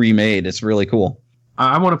remade. It's really cool.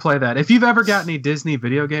 I want to play that. If you've ever got any Disney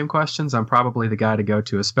video game questions, I'm probably the guy to go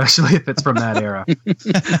to, especially if it's from that era.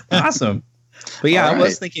 Awesome. But yeah, All I was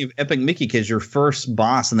right. thinking of Epic Mickey because your first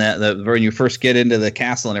boss and that when you first get into the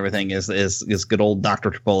castle and everything is good old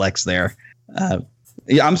Dr. Triple X there.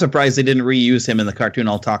 Yeah, I'm surprised they didn't reuse him in the cartoon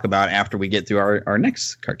I'll talk about after we get through our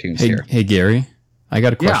next cartoons here. Hey Gary, I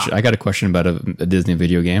got a question. Yeah. I got a question about a Disney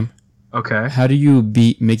video game. Okay. How do you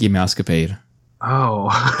beat Mickey Mousecapade? Oh.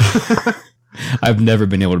 I've never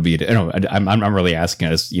been able to beat it. No, I'm really asking.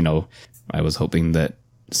 I was hoping that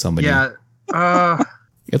somebody. Yeah.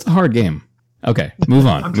 It's a hard game. Okay, move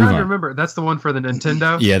on. I'm trying to remember. That's the one for the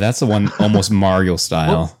Nintendo? Yeah, that's the one almost Mario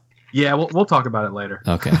style. Yeah, we'll talk about it later.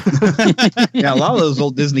 Okay. Yeah, a lot of those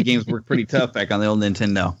old Disney games were pretty tough back on the old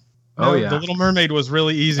Nintendo. Oh, yeah. The Little Mermaid was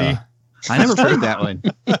really easy. I never played that one.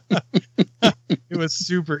 It was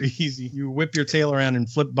super easy. You whip your tail around and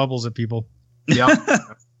flip bubbles at people. Yep.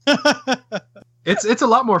 It's a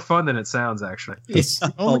lot more fun than it sounds, actually. It's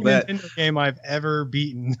the only Nintendo game I've ever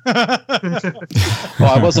beaten. Well,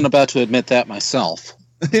 I wasn't about to admit that myself.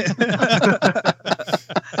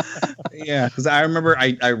 Yeah, because I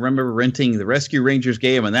remember renting the Rescue Rangers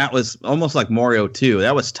game, and that was almost like Mario 2.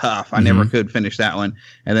 That was tough. I never could finish that one.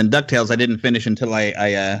 And then DuckTales, I didn't finish until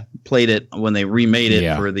I played it when they remade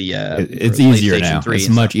it for the. It's for easier PlayStation now. 3 It's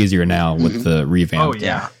and much stuff. easier now with the revamp. Oh,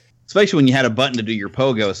 yeah. Especially when you had a button to do your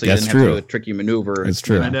pogo, so you That's didn't have true. to do a tricky maneuver. It's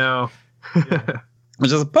true. I know. It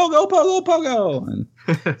was just pogo, pogo, pogo.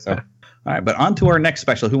 And so, all right, but on to our next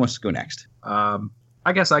special. Who wants to go next?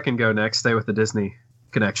 I guess I can go next. Stay with the Disney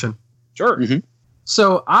connection. Sure. Mm-hmm.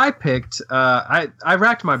 So I picked. I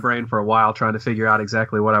racked my brain for a while trying to figure out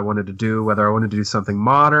exactly what I wanted to do, whether I wanted to do something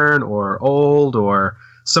modern or old or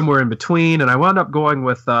somewhere in between, and I wound up going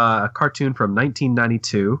with a cartoon from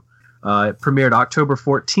 1992. It premiered October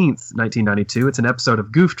 14th, 1992. It's an episode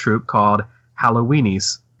of Goof Troop called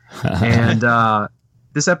Halloweenies. And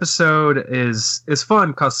this episode is fun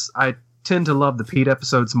because I tend to love the Pete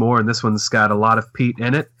episodes more, and this one's got a lot of Pete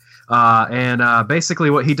in it. And basically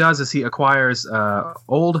what he does is he acquires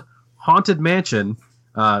old haunted mansion.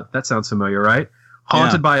 That sounds familiar, right?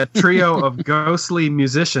 Haunted by a trio of ghostly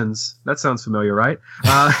musicians. That sounds familiar, right?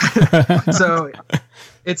 So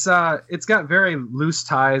it's got very loose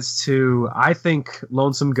ties to, I think,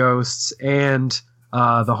 Lonesome Ghosts and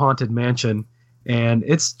the Haunted Mansion. And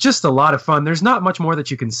it's just a lot of fun. There's not much more that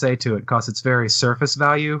you can say to it because it's very surface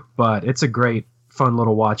value, but it's a great, fun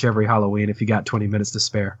little watch every Halloween if you got 20 minutes to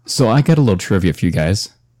spare. So I got a little trivia for you guys.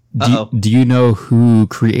 Uh-oh. Do you know who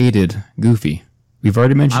created Goofy? We've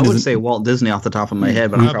already mentioned. I would say Walt Disney off the top of my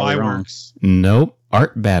head, but I'm probably wrong. Nope,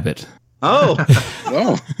 Art Babbitt. Oh,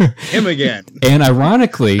 him again. And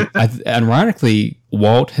ironically,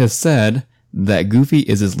 Walt has said that Goofy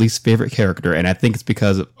is his least favorite character, and I think it's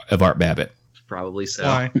because of Art Babbitt. Probably so.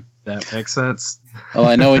 Why? That makes sense. Oh,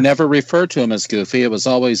 I know he never referred to him as Goofy. It was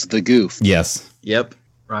always the Goof. Yes. Yep.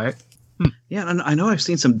 Right? Yeah, and I know I've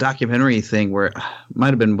seen some documentary thing where it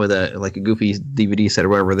might have been with a Goofy DVD set or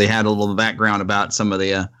whatever. They had a little background about some of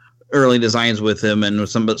the early designs with him and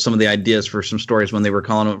some of the ideas for some stories when they were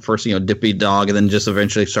calling him at first, Dippy Dog, and then just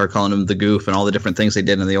eventually started calling him the Goof and all the different things they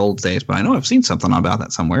did in the old days. But I know I've seen something about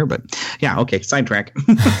that somewhere. But yeah, okay, sidetrack.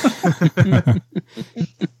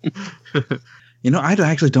 I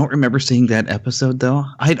actually don't remember seeing that episode though.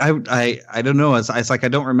 I don't know. It's like I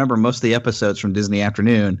don't remember most of the episodes from Disney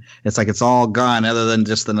Afternoon. It's like it's all gone, other than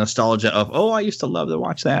just the nostalgia of I used to love to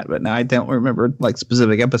watch that, but now I don't remember like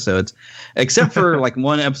specific episodes, except for like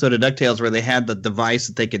one episode of DuckTales where they had the device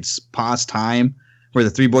that they could pause time, where the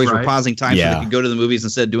three boys were pausing time so they could go to the movies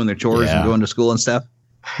instead of doing their chores and going to school and stuff.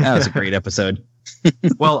 That was a great episode.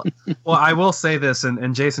 Well, I will say this,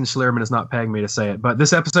 and Jason Schlierman is not paying me to say it, but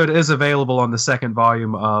this episode is available on the second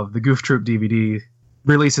volume of the Goof Troop DVD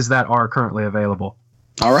releases that are currently available.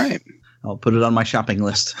 All right. I'll put it on my shopping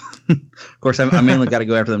list. Of course, I mainly got to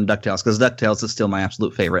go after them DuckTales because DuckTales is still my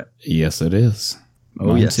absolute favorite. Yes, it is.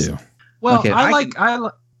 Mine yes. too. Well, Okay, I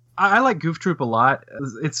like Goof Troop a lot.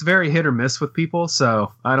 It's very hit or miss with people,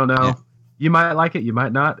 so I don't know. Yeah. You might like it, you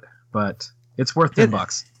might not, but it's worth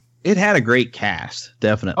 $10. It had a great cast,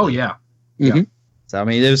 definitely. Oh yeah, mm-hmm. yeah. So I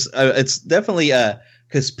mean, it's definitely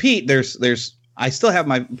because Pete, there's I still have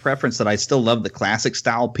my preference that I still love the classic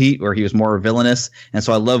style Pete where he was more villainous, and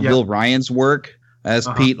so I love Will Ryan's work as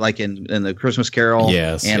Pete, like in the Christmas Carol,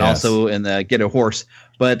 yes, and also in the Get a Horse.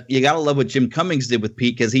 But you got to love what Jim Cummings did with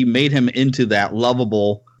Pete because he made him into that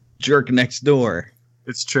lovable jerk next door.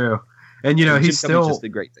 It's true. And, you know, Jim he's Cummings still just did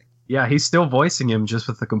great thing. Yeah, he's still voicing him just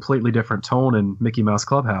with a completely different tone in Mickey Mouse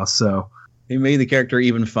Clubhouse. So he made the character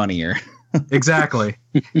even funnier. Exactly.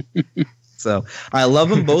 So I love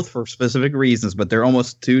them both for specific reasons, but they're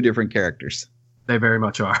almost two different characters. They very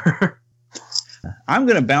much are. I'm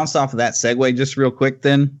going to bounce off of that segue just real quick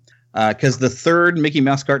then, because the third Mickey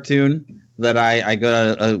Mouse cartoon that I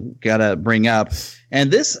gotta bring up, and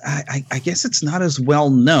this I guess it's not as well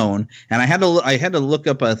known, and I had to look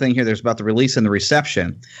up a thing here. There's about the release and the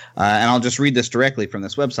reception, and I'll just read this directly from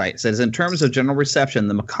this website. It says, in terms of general reception,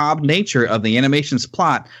 the macabre nature of the animation's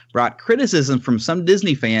plot brought criticism from some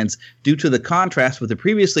Disney fans due to the contrast with the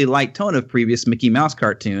previously light tone of previous Mickey Mouse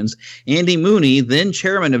cartoons. Andy Mooney, then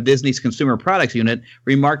chairman of Disney's Consumer Products Unit,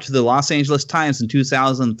 remarked to the Los Angeles Times in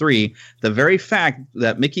 2003, the very fact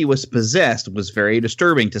that Mickey was possessed was very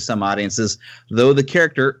disturbing to some audiences, though the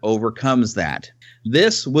character overcomes that.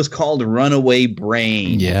 This was called Runaway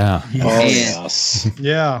Brain. Yeah. Yes.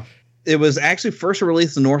 Yeah. It was actually first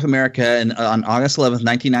released in North America on August 11th,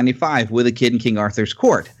 1995 with A Kid in King Arthur's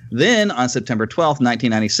Court. Then on September 12th,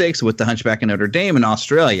 1996 with The Hunchback of Notre Dame in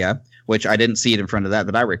Australia, which I didn't see it in front of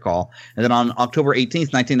that I recall. And then on October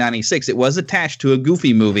 18th, 1996, it was attached to a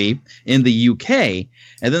Goofy movie in the UK.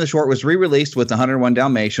 And then the short was re-released with 101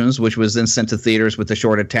 Dalmatians, which was then sent to theaters with the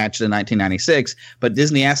short attached in 1996. But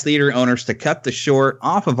Disney asked theater owners to cut the short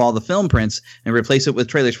off of all the film prints and replace it with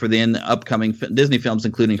trailers for the upcoming Disney films,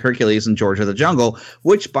 including Hercules and George of the Jungle,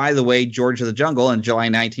 which, by the way, George of the Jungle in July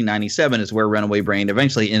 1997 is where Runaway Brain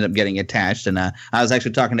eventually ended up getting attached. And I was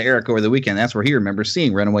actually talking to Eric over the weekend. That's where he remembers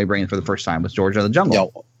seeing Runaway Brain for the first time with George of the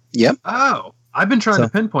Jungle. Yep. Oh, I've been trying to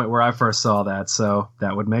pinpoint where I first saw that, so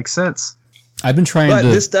that would make sense. I've been trying but to.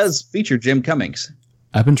 This does feature Jim Cummings.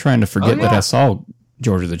 I've been trying to forget that I saw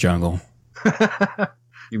George of the Jungle.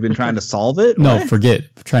 You've been trying to solve it? No, What?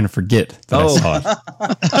 trying to forget that I saw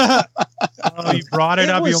it. Oh, you brought it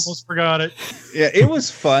up. You almost forgot it. Yeah, it was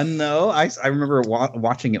fun though. I remember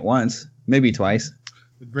watching it once, maybe twice.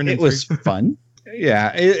 With Brendan It was fun.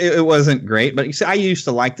 Yeah, it wasn't great, but you see, I used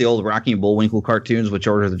to like the old Rocky and Bullwinkle cartoons, which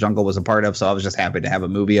George of the Jungle was a part of, so I was just happy to have a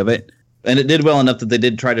movie of it. And it did well enough that they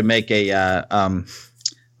did try to make a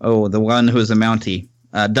the one who was a Mountie,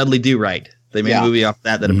 Dudley Do-Right. They made a movie off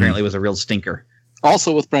that apparently was a real stinker.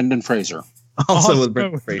 Also with Brendan Fraser. Also with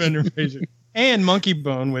Brendan Fraser. And Monkey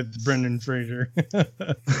Bone with Brendan Fraser.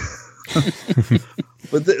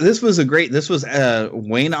 But this was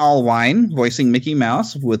Wayne Allwine voicing Mickey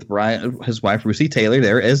Mouse with his wife Russi Taylor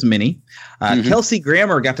there as Minnie. Kelsey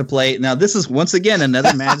Grammer got to play. Now this is once again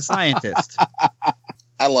another mad scientist.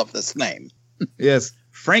 I love this name. Yes,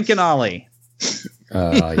 Frank and Ollie.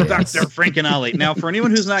 Yes. Dr. Frank and Ollie. Now, for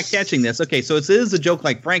anyone who's not catching this, okay, so it is a joke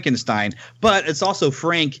like Frankenstein, but it's also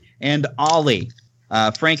Frank and Ollie.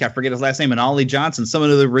 Frank, I forget his last name, and Ollie Johnson, some of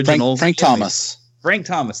the original. Frank Thomas. Frank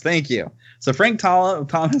Thomas, thank you. So Frank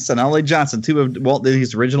Thomas and Ollie Johnson, two of Walt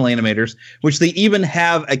Disney's original animators, which they even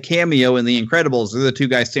have a cameo in The Incredibles. They're the two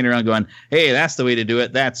guys standing around going, hey, that's the way to do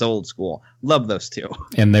it. That's old school. Love those two.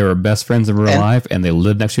 And they were best friends in real life, and they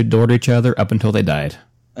lived next door to each other up until they died.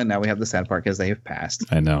 And now we have the sad part because they have passed.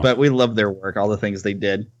 I know. But we love their work, all the things they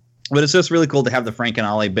did. But it's just really cool to have the Frank and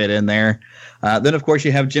Ollie bit in there. Then, of course,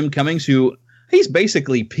 you have Jim Cummings, who he's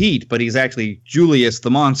basically Pete, but he's actually Julius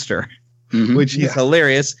the Monster. Which he's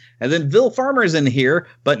hilarious. And then Bill Farmer's in here,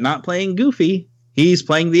 but not playing Goofy. He's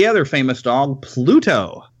playing the other famous dog,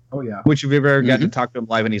 Pluto. Oh, yeah. Which if you've ever got to talk to him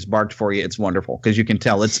live and he's barked for you, it's wonderful because you can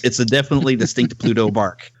tell it's a definitely distinct Pluto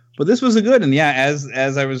bark. But this was a good, and yeah,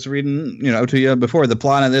 as I was reading, to you before, the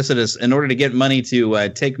plot of this is in order to get money to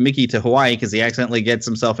take Mickey to Hawaii because he accidentally gets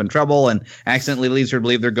himself in trouble and accidentally leads her to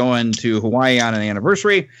believe they're going to Hawaii on an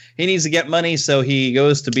anniversary. He needs to get money, so he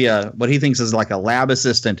goes to be what he thinks is like a lab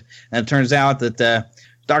assistant. And it turns out that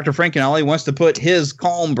Dr. Frank and Ollie wants to put his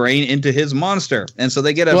calm brain into his monster, and so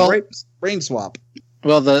they get a brain swap.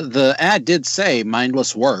 Well, the ad did say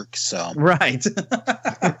mindless work, so right.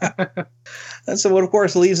 And so, of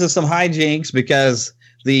course, leads to some hijinks because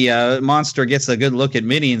the monster gets a good look at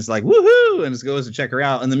Minnie and is like, woohoo, and goes to check her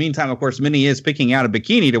out. In the meantime, of course, Minnie is picking out a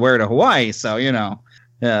bikini to wear to Hawaii. So,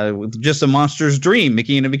 just a monster's dream,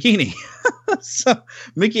 Mickey in a bikini. So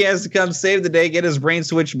Mickey has to come save the day, get his brain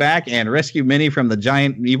switched back, and rescue Minnie from the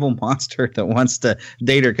giant evil monster that wants to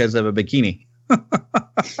date her because of a bikini.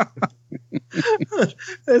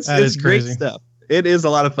 It's great stuff. It is a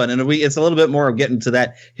lot of fun, and it's a little bit more of getting to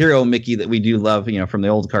that hero Mickey that we do love, from the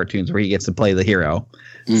old cartoons where he gets to play the hero.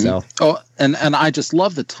 So, and I just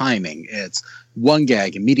love the timing. It's one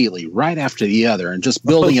gag immediately right after the other, and just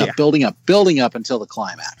building up until the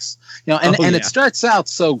climax. And it starts out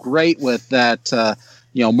so great with that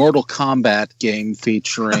Mortal Kombat game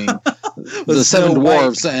featuring the Seven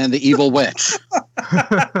Dwarves and the Evil Witch.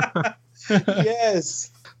 Yes.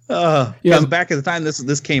 Back at the time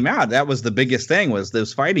this came out, that was the biggest thing, was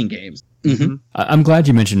those fighting games. Mm-hmm. I'm glad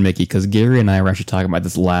you mentioned Mickey, because Gary and I were actually talking about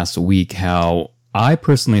this last week, how I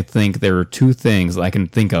personally think there are two things I can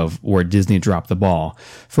think of where Disney dropped the ball.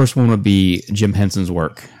 First one would be Jim Henson's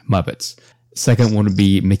work, Muppets. Second one would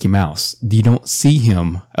be Mickey Mouse. You don't see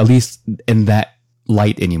him, at least in that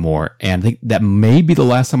light anymore. And I think that may be the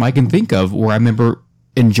last time I can think of where I remember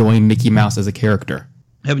enjoying Mickey Mouse as a character.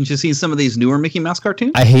 Haven't you seen some of these newer Mickey Mouse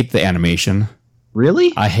cartoons? I hate the animation.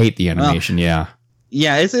 Really? I hate the animation, yeah.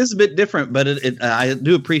 Yeah, it's a bit different, but I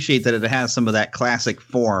do appreciate that it has some of that classic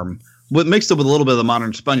form, mixed up with a little bit of the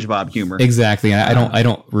modern SpongeBob humor. Exactly. I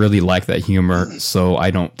don't really like that humor, so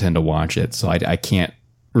I don't tend to watch it. So I can't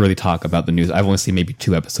really talk about the news. I've only seen maybe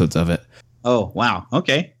 2 episodes of it. Oh, wow.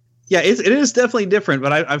 Okay. Yeah, it is definitely different,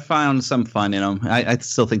 but I've found some fun in them. I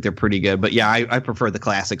still think they're pretty good, but yeah, I prefer the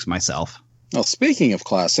classics myself. Well, speaking of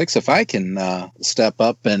classics, if I can step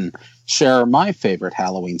up and share my favorite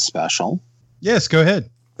Halloween special. Yes, go ahead.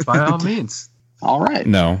 By all means. All right.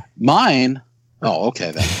 No. Mine. Oh,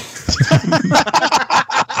 okay then.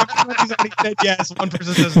 Everybody's already said yes. One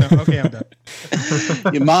person says no. Okay, I'm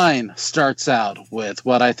done. Mine starts out with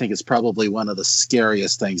what I think is probably one of the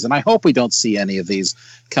scariest things, and I hope we don't see any of these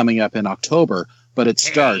coming up in October, but it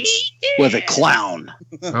starts with a clown.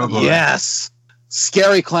 Oh, boy. Yes.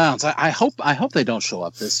 Scary clowns. I hope they don't show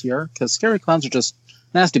up this year, because scary clowns are just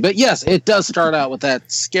nasty. But yes, it does start out with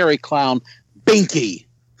that scary clown, Binky,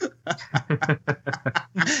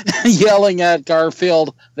 yelling at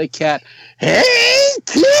Garfield the cat, "Hey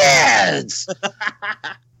kids!"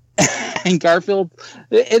 And Garfield,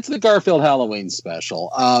 it's the Garfield Halloween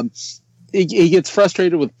special. He gets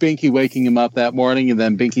frustrated with Binky waking him up that morning, and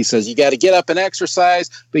then Binky says, "You got to get up and exercise,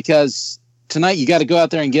 because tonight you got to go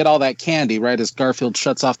out there and get all that candy," right as Garfield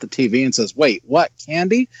shuts off the TV and says, "Wait, what,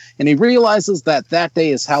 candy?" And he realizes that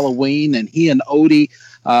day is Halloween, and he and Odie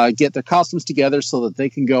get their costumes together so that they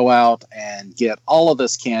can go out and get all of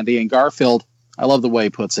this candy. And Garfield, I love the way he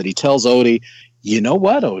puts it, he tells Odie, "You know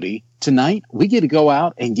what, Odie? Tonight we get to go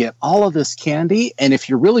out and get all of this candy, and if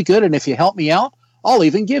you're really good and if you help me out, I'll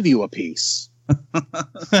even give you a piece."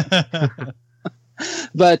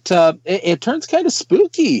 But it turns kind of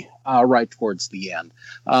spooky right towards the end.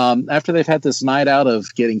 After they've had this night out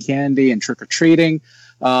of getting candy and trick-or-treating,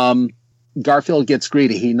 Garfield gets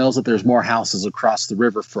greedy. He knows that there's more houses across the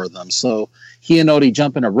river for them. So he and Odie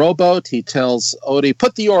jump in a rowboat. He tells Odie,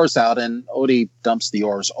 "Put the oars out," and Odie dumps the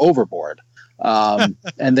oars overboard. And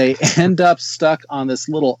they end up stuck on this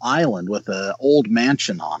little island with an old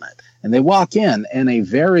mansion on it. And they walk in, and a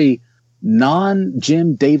very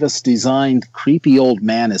non-Jim Davis designed creepy old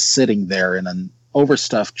man is sitting there in an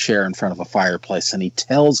overstuffed chair in front of a fireplace, and he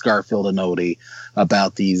tells Garfield and Odie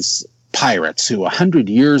about these pirates who 100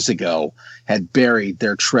 years ago had buried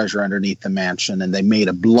their treasure underneath the mansion, and they made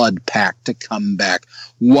a blood pact to come back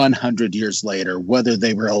 100 years later, whether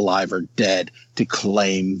they were alive or dead, to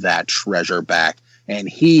claim that treasure back. And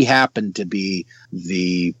he happened to be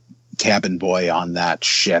the cabin boy on that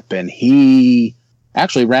ship, and he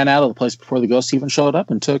actually ran out of the place before the ghost even showed up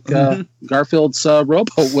and took Garfield's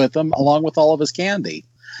rowboat with him, along with all of his candy.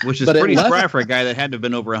 Which is pretty spry for a guy that had to have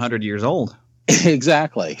been over 100 years old.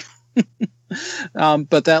 Exactly.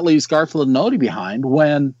 But that leaves Garfield and Odie behind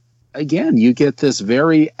when, again, you get this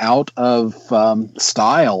very out of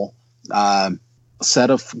style set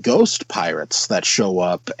of ghost pirates that show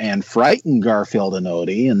up and frighten Garfield and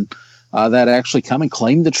Odie, and that actually come and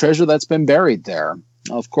claim the treasure that's been buried there.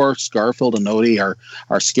 Of course, Garfield and Odie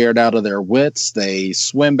are scared out of their wits. They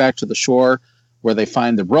swim back to the shore where they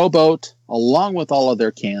find the rowboat along with all of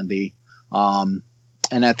their candy.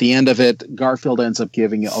 And at the end of it, Garfield ends up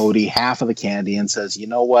giving Odie half of the candy and says, "You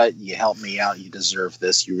know what? You helped me out. You deserve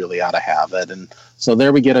this. You really ought to have it." And so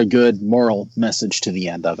there we get a good moral message to the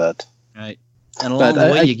end of it. Right. And along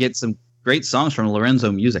the way, you get some great songs from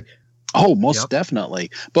Lorenzo Music. Oh, most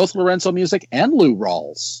definitely. Both Lorenzo Music and Lou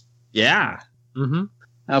Rawls. Yeah. Mm-hmm.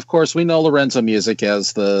 Now, of course, we know Lorenzo Music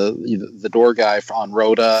as the door guy on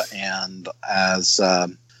Rhoda, and as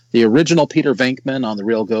the original Peter Venkman on The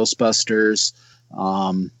Real Ghostbusters.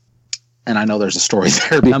 And I know there's a story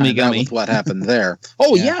there behind that with what happened there.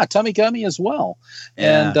 Oh, yeah, Tummy Gummy as well.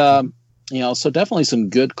 Yeah. And So definitely some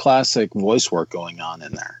good classic voice work going on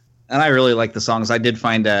in there. And I really like the songs. I did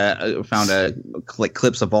found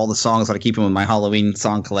clips of all the songs that I keep them in my Halloween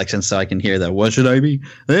song collection, so I can hear the "What should I be?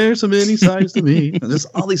 There's so many sides to me." There's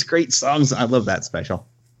all these great songs. I love that special.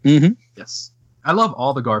 Mm-hmm. Yes, I love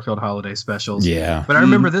all the Garfield holiday specials. Yeah, but I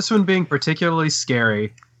remember this one being particularly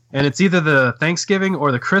scary, and it's either the Thanksgiving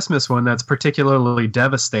or the Christmas one that's particularly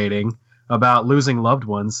devastating about losing loved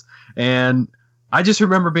ones. And I just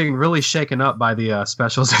remember being really shaken up by the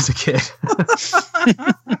specials as a kid.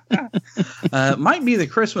 Might be the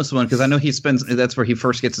Christmas one, because I know that's where he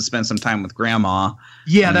first gets to spend some time with Grandma.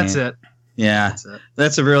 Yeah, that's it. Yeah,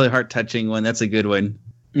 that's a really heart-touching one. That's a good one.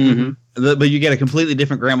 Mm-hmm. But you get a completely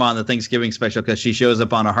different Grandma on the Thanksgiving special, because she shows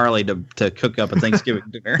up on a Harley to cook up a Thanksgiving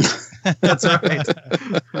dinner. That's right.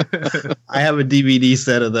 I have a DVD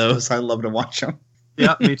set of those. I love to watch them.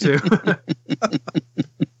 Yeah, me too.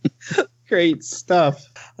 Great stuff.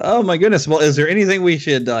 Oh my goodness. Well, is there anything we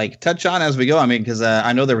should touch on as we go? I mean, because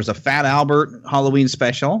I know there was a Fat Albert Halloween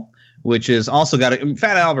special, which is also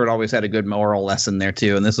Fat Albert always had a good moral lesson there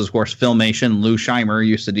too. And this is, of course, Filmation. Lou Scheimer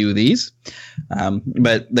used to do these,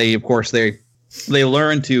 but they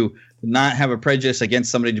learn to not have a prejudice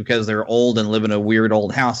against somebody because they're old and live in a weird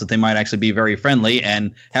old house, that they might actually be very friendly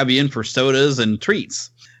and have you in for sodas and treats.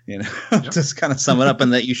 Yep. Just kind of sum it up,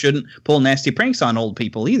 and that you shouldn't pull nasty pranks on old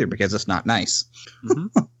people either, because it's not nice. Mm-hmm.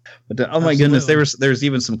 But oh my goodness, there's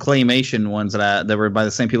even some claymation ones that were by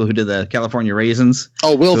the same people who did the California Raisins.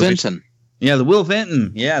 Oh, Will Vinton. Yeah, the Will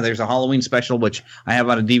Vinton. Yeah, there's a Halloween special which I have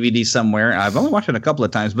on a DVD somewhere. I've only watched it a couple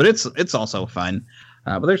of times, but it's also fun.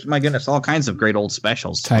 But there's, my goodness, all kinds of great old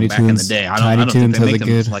specials Tiny back Toons, in the day. I don't think they make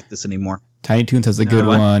them like this anymore. Tiny Toons has a good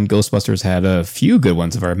one. Ghostbusters had a few good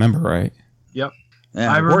ones, if I remember right. Yep.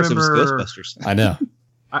 Yeah, of course it was Ghostbusters. I know.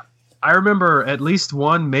 I remember at least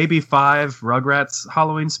 1, maybe 5 Rugrats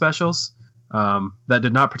Halloween specials that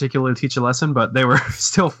did not particularly teach a lesson, but they were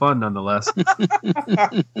still fun nonetheless.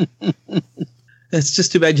 It's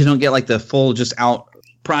just too bad you don't get the full just out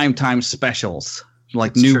primetime specials,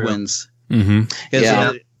 new ones. Mm-hmm.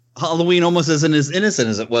 Yeah. Halloween almost isn't as innocent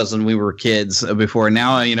as it was when we were kids before.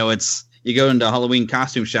 Now, it's... You go into a Halloween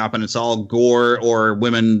costume shop and it's all gore or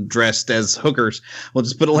women dressed as hookers. We'll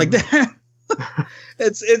just put it like that.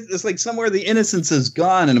 It's like somewhere the innocence is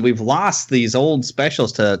gone, and we've lost these old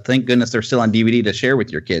specials. Thank goodness they're still on DVD to share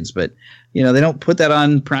with your kids. But they don't put that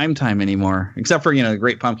on primetime anymore, except for the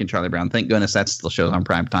Great Pumpkin, Charlie Brown. Thank goodness that still shows on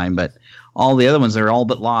primetime. But all the other ones are all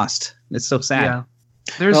but lost. It's so sad.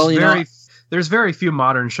 Yeah. There's very few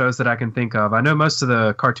modern shows that I can think of. I know most of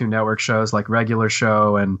the Cartoon Network shows, like Regular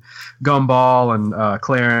Show and Gumball and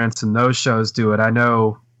Clarence, and those shows do it. I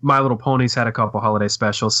know My Little Ponies had a couple holiday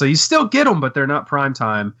specials. So you still get them, but they're not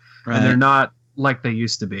primetime, and they're not like they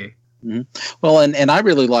used to be. Mm-hmm. Well, and I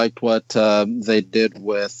really liked what they did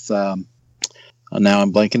with, now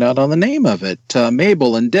I'm blanking out on the name of it,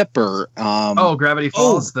 Mabel and Dipper. Gravity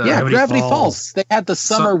Falls. Gravity Falls. They had the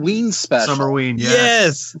Summerween special. Summerween, yeah.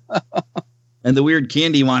 Yes. And the weird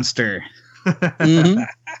candy monster. Mm-hmm.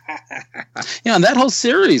 Yeah, and that whole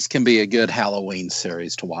series can be a good Halloween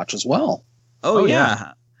series to watch as well. Oh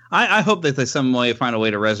yeah. I hope that they some way find a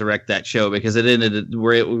way to resurrect that show, because it ended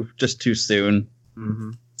where it was just too soon.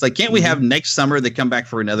 Mm-hmm. It's like, can't we have next summer they come back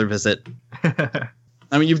for another visit?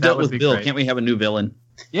 I mean, you've dealt with Bill. Great. Can't we have a new villain?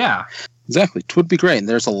 Yeah, exactly. It would be great. And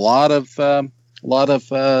there's a lot of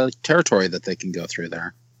territory that they can go through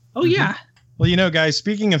there. Oh yeah. Well, guys,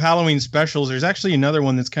 speaking of Halloween specials, there's actually another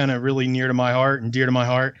one that's kind of really near to my heart and dear to my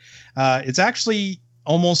heart. It's actually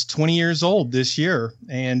almost 20 years old this year,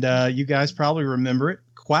 and you guys probably remember it.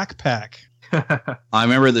 Quack Pack. I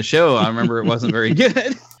remember the show. I remember it wasn't very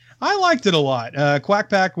good. I liked it a lot.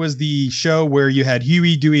 Quack Pack was the show where you had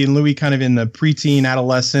Huey, Dewey, and Louie kind of in the preteen,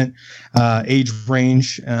 adolescent age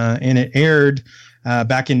range, and it aired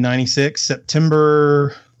back in 96,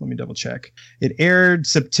 September. Let me double check. It aired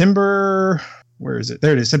September. Where is it?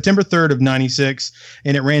 There it is. September 3rd of 96.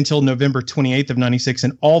 And it ran till November 28th of 96.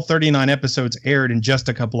 And all 39 episodes aired in just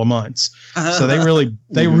a couple of months. So they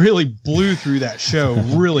really blew through that show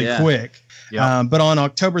really quick. Yeah. But on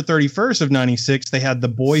October 31st of 96, they had The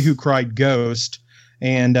Boy Who Cried Ghost.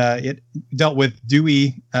 And it dealt with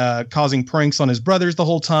Dewey causing pranks on his brothers the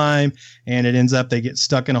whole time, and it ends up they get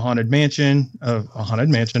stuck in a haunted mansion,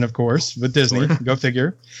 of course, with Disney. Go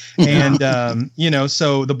figure. And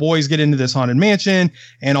so the boys get into this haunted mansion,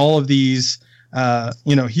 and all of these,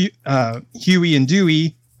 Huey and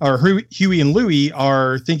Dewey or Huey and Louie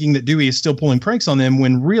are thinking that Dewey is still pulling pranks on them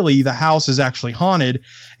when really the house is actually haunted.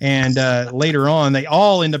 And later on, they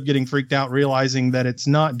all end up getting freaked out, realizing that it's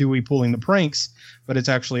not Dewey pulling the pranks, but it's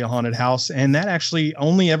actually a haunted house. And that actually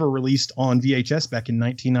only ever released on VHS back in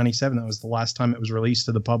 1997. That was the last time it was released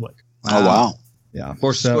to the public. Oh, wow. Yeah. Of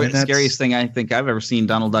course, the scariest thing I think I've ever seen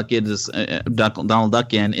Donald Duck is Donald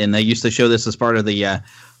Duck in, and they used to show this as part of the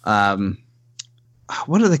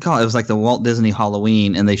what do they call it? It was like the Walt Disney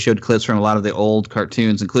Halloween, and they showed clips from a lot of the old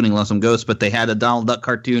cartoons, including Lonesome Ghost. But they had a Donald Duck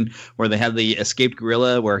cartoon where they had the escaped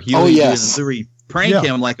gorilla, where Huey and Louie prank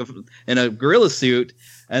him like in a gorilla suit,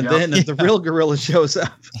 and then the real gorilla shows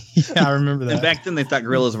up. Yeah, I remember that. And back then they thought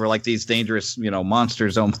gorillas were like these dangerous,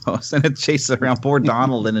 monsters almost, and it chases around poor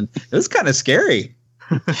Donald, and it was kind of scary.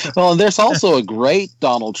 Well, and there's also a great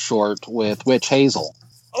Donald short with Witch Hazel.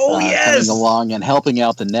 Oh, yes! Coming along and helping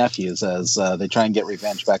out the nephews as they try and get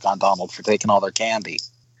revenge back on Donald for taking all their candy.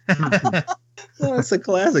 That's a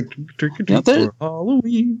classic. Trick or treat for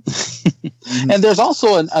Halloween. And there's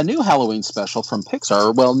also a new Halloween special from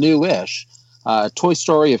Pixar, well, new-ish, Toy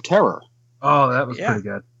Story of Terror. Oh, that was pretty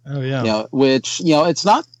good. Oh, yeah. Which, it's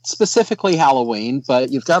not specifically Halloween, but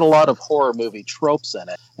you've got a lot of horror movie tropes in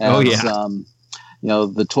it.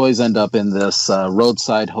 The toys end up in this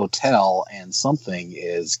roadside hotel, and something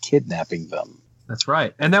is kidnapping them. That's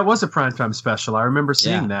right. And that was a primetime special. I remember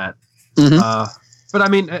seeing that. Mm-hmm. But I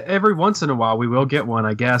mean, every once in a while we will get one,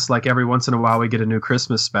 I guess. Like every once in a while we get a new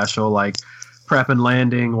Christmas special, like Prep and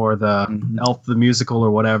Landing or the Elf the Musical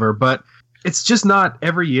or whatever. But it's just not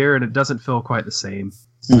every year, and it doesn't feel quite the same.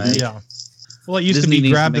 Right? Yeah. Well, it used to be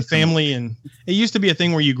grab the family, and it used to be a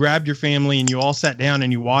thing where you grabbed your family and you all sat down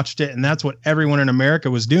and you watched it. And that's what everyone in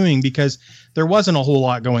America was doing because there wasn't a whole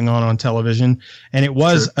lot going on television. And it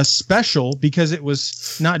was a special because it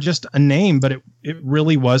was not just a name, but it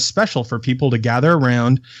really was special for people to gather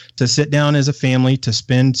around, to sit down as a family, to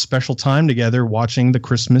spend special time together watching the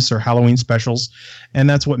Christmas or Halloween specials. And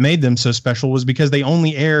that's what made them so special, was because they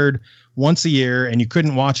only aired once a year and you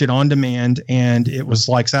couldn't watch it on demand, and it was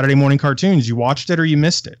like Saturday morning cartoons. You watched it or you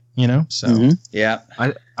missed it, so yeah,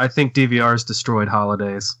 I think DVR's destroyed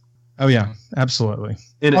holidays. Oh yeah, absolutely.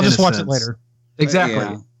 I'll just watch it later.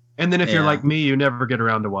 Exactly. And then if you're like me, you never get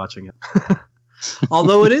around to watching it.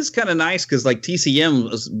 Although it is kind of nice because like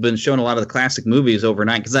TCM has been showing a lot of the classic movies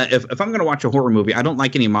overnight. Because if I'm going to watch a horror movie, I don't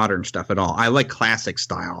like any modern stuff at all. I like classic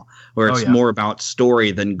style where it's more about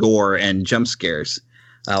story than gore and jump scares.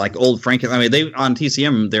 Like old Frankenstein. I mean, they on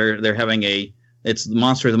TCM they're having it's the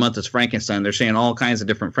Monster of the Month is Frankenstein. They're showing all kinds of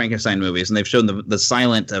different Frankenstein movies, and they've shown the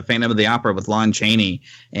silent Phantom of the Opera with Lon Chaney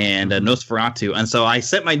and Nosferatu. And so I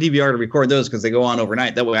set my DVR to record those because they go on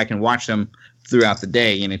overnight. That way I can watch them throughout the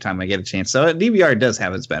day anytime I get a chance. So DVR does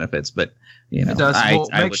have its benefits, but it does.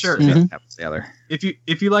 Make sure the other.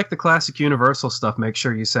 If you like the classic Universal stuff, make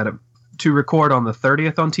sure you set it to record on the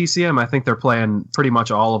 30th on TCM. I think they're playing pretty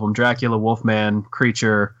much all of them: Dracula, Wolfman,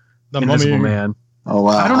 Creature, the Invisible Mummy. Man. Oh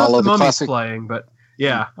wow! I don't know all if the Mummy's classic playing, but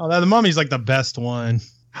yeah. Oh, the Mummy's like the best one.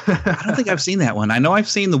 I don't think I've seen that one. I know I've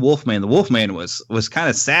seen the Wolfman. The Wolfman was kind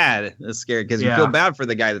of sad, scary because you feel bad for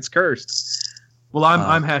the guy that's cursed. Well,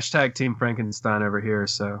 I'm hashtag Team Frankenstein over here,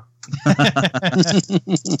 so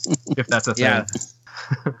if that's a thing. Yeah.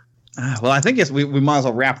 Well, I think we might as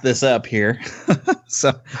well wrap this up here.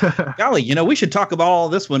 So, golly, we should talk about all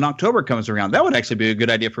this when October comes around. That would actually be a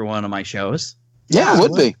good idea for one of my shows. Yeah, it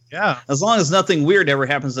would be. Yeah. As long as nothing weird ever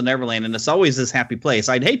happens in Neverland, and it's always this happy place.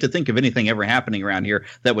 I'd hate to think of anything ever happening around here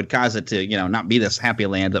that would cause it to, not be this happy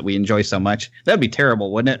land that we enjoy so much. That'd be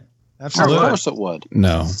terrible, wouldn't it? Absolutely. Of course it would.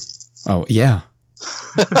 No. Oh, yeah.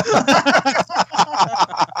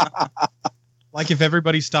 Like if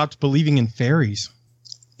everybody stopped believing in fairies.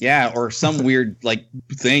 Yeah, or some weird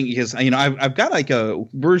thing, because I've got like a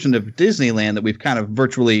version of Disneyland that we've kind of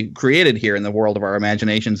virtually created here in the world of our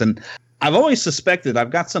imaginations, and I've always suspected I've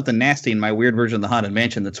got something nasty in my weird version of the Haunted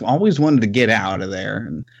Mansion that's always wanted to get out of there,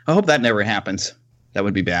 and I hope that never happens. That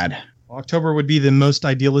would be bad. October would be the most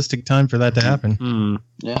idealistic time for that to happen.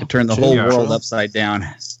 Yeah, to turn the whole world upside down.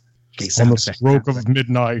 On the stroke of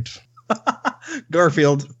midnight.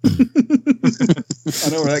 Garfield. I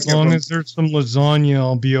know where that as long as there's some lasagna,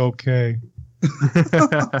 I'll be okay.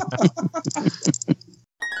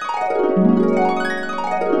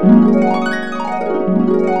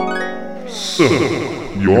 So,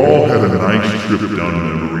 you all had a nice trip down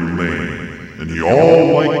memory lane, and you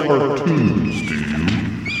all like cartoons, do you?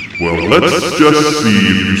 Well, let's just see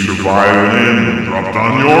if you survive an animal dropped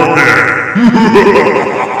on your head.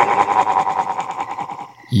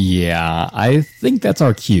 Yeah, I think that's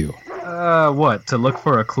our cue. What? To look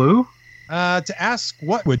for a clue? to ask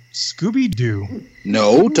what would Scooby do?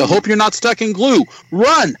 No, to hope you're not stuck in glue.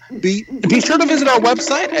 Run! Be sure to visit our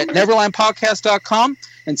website at neverlandpodcast.com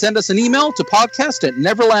and send us an email to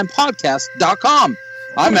podcast@neverlandpodcast.com.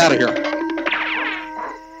 I'm out of here.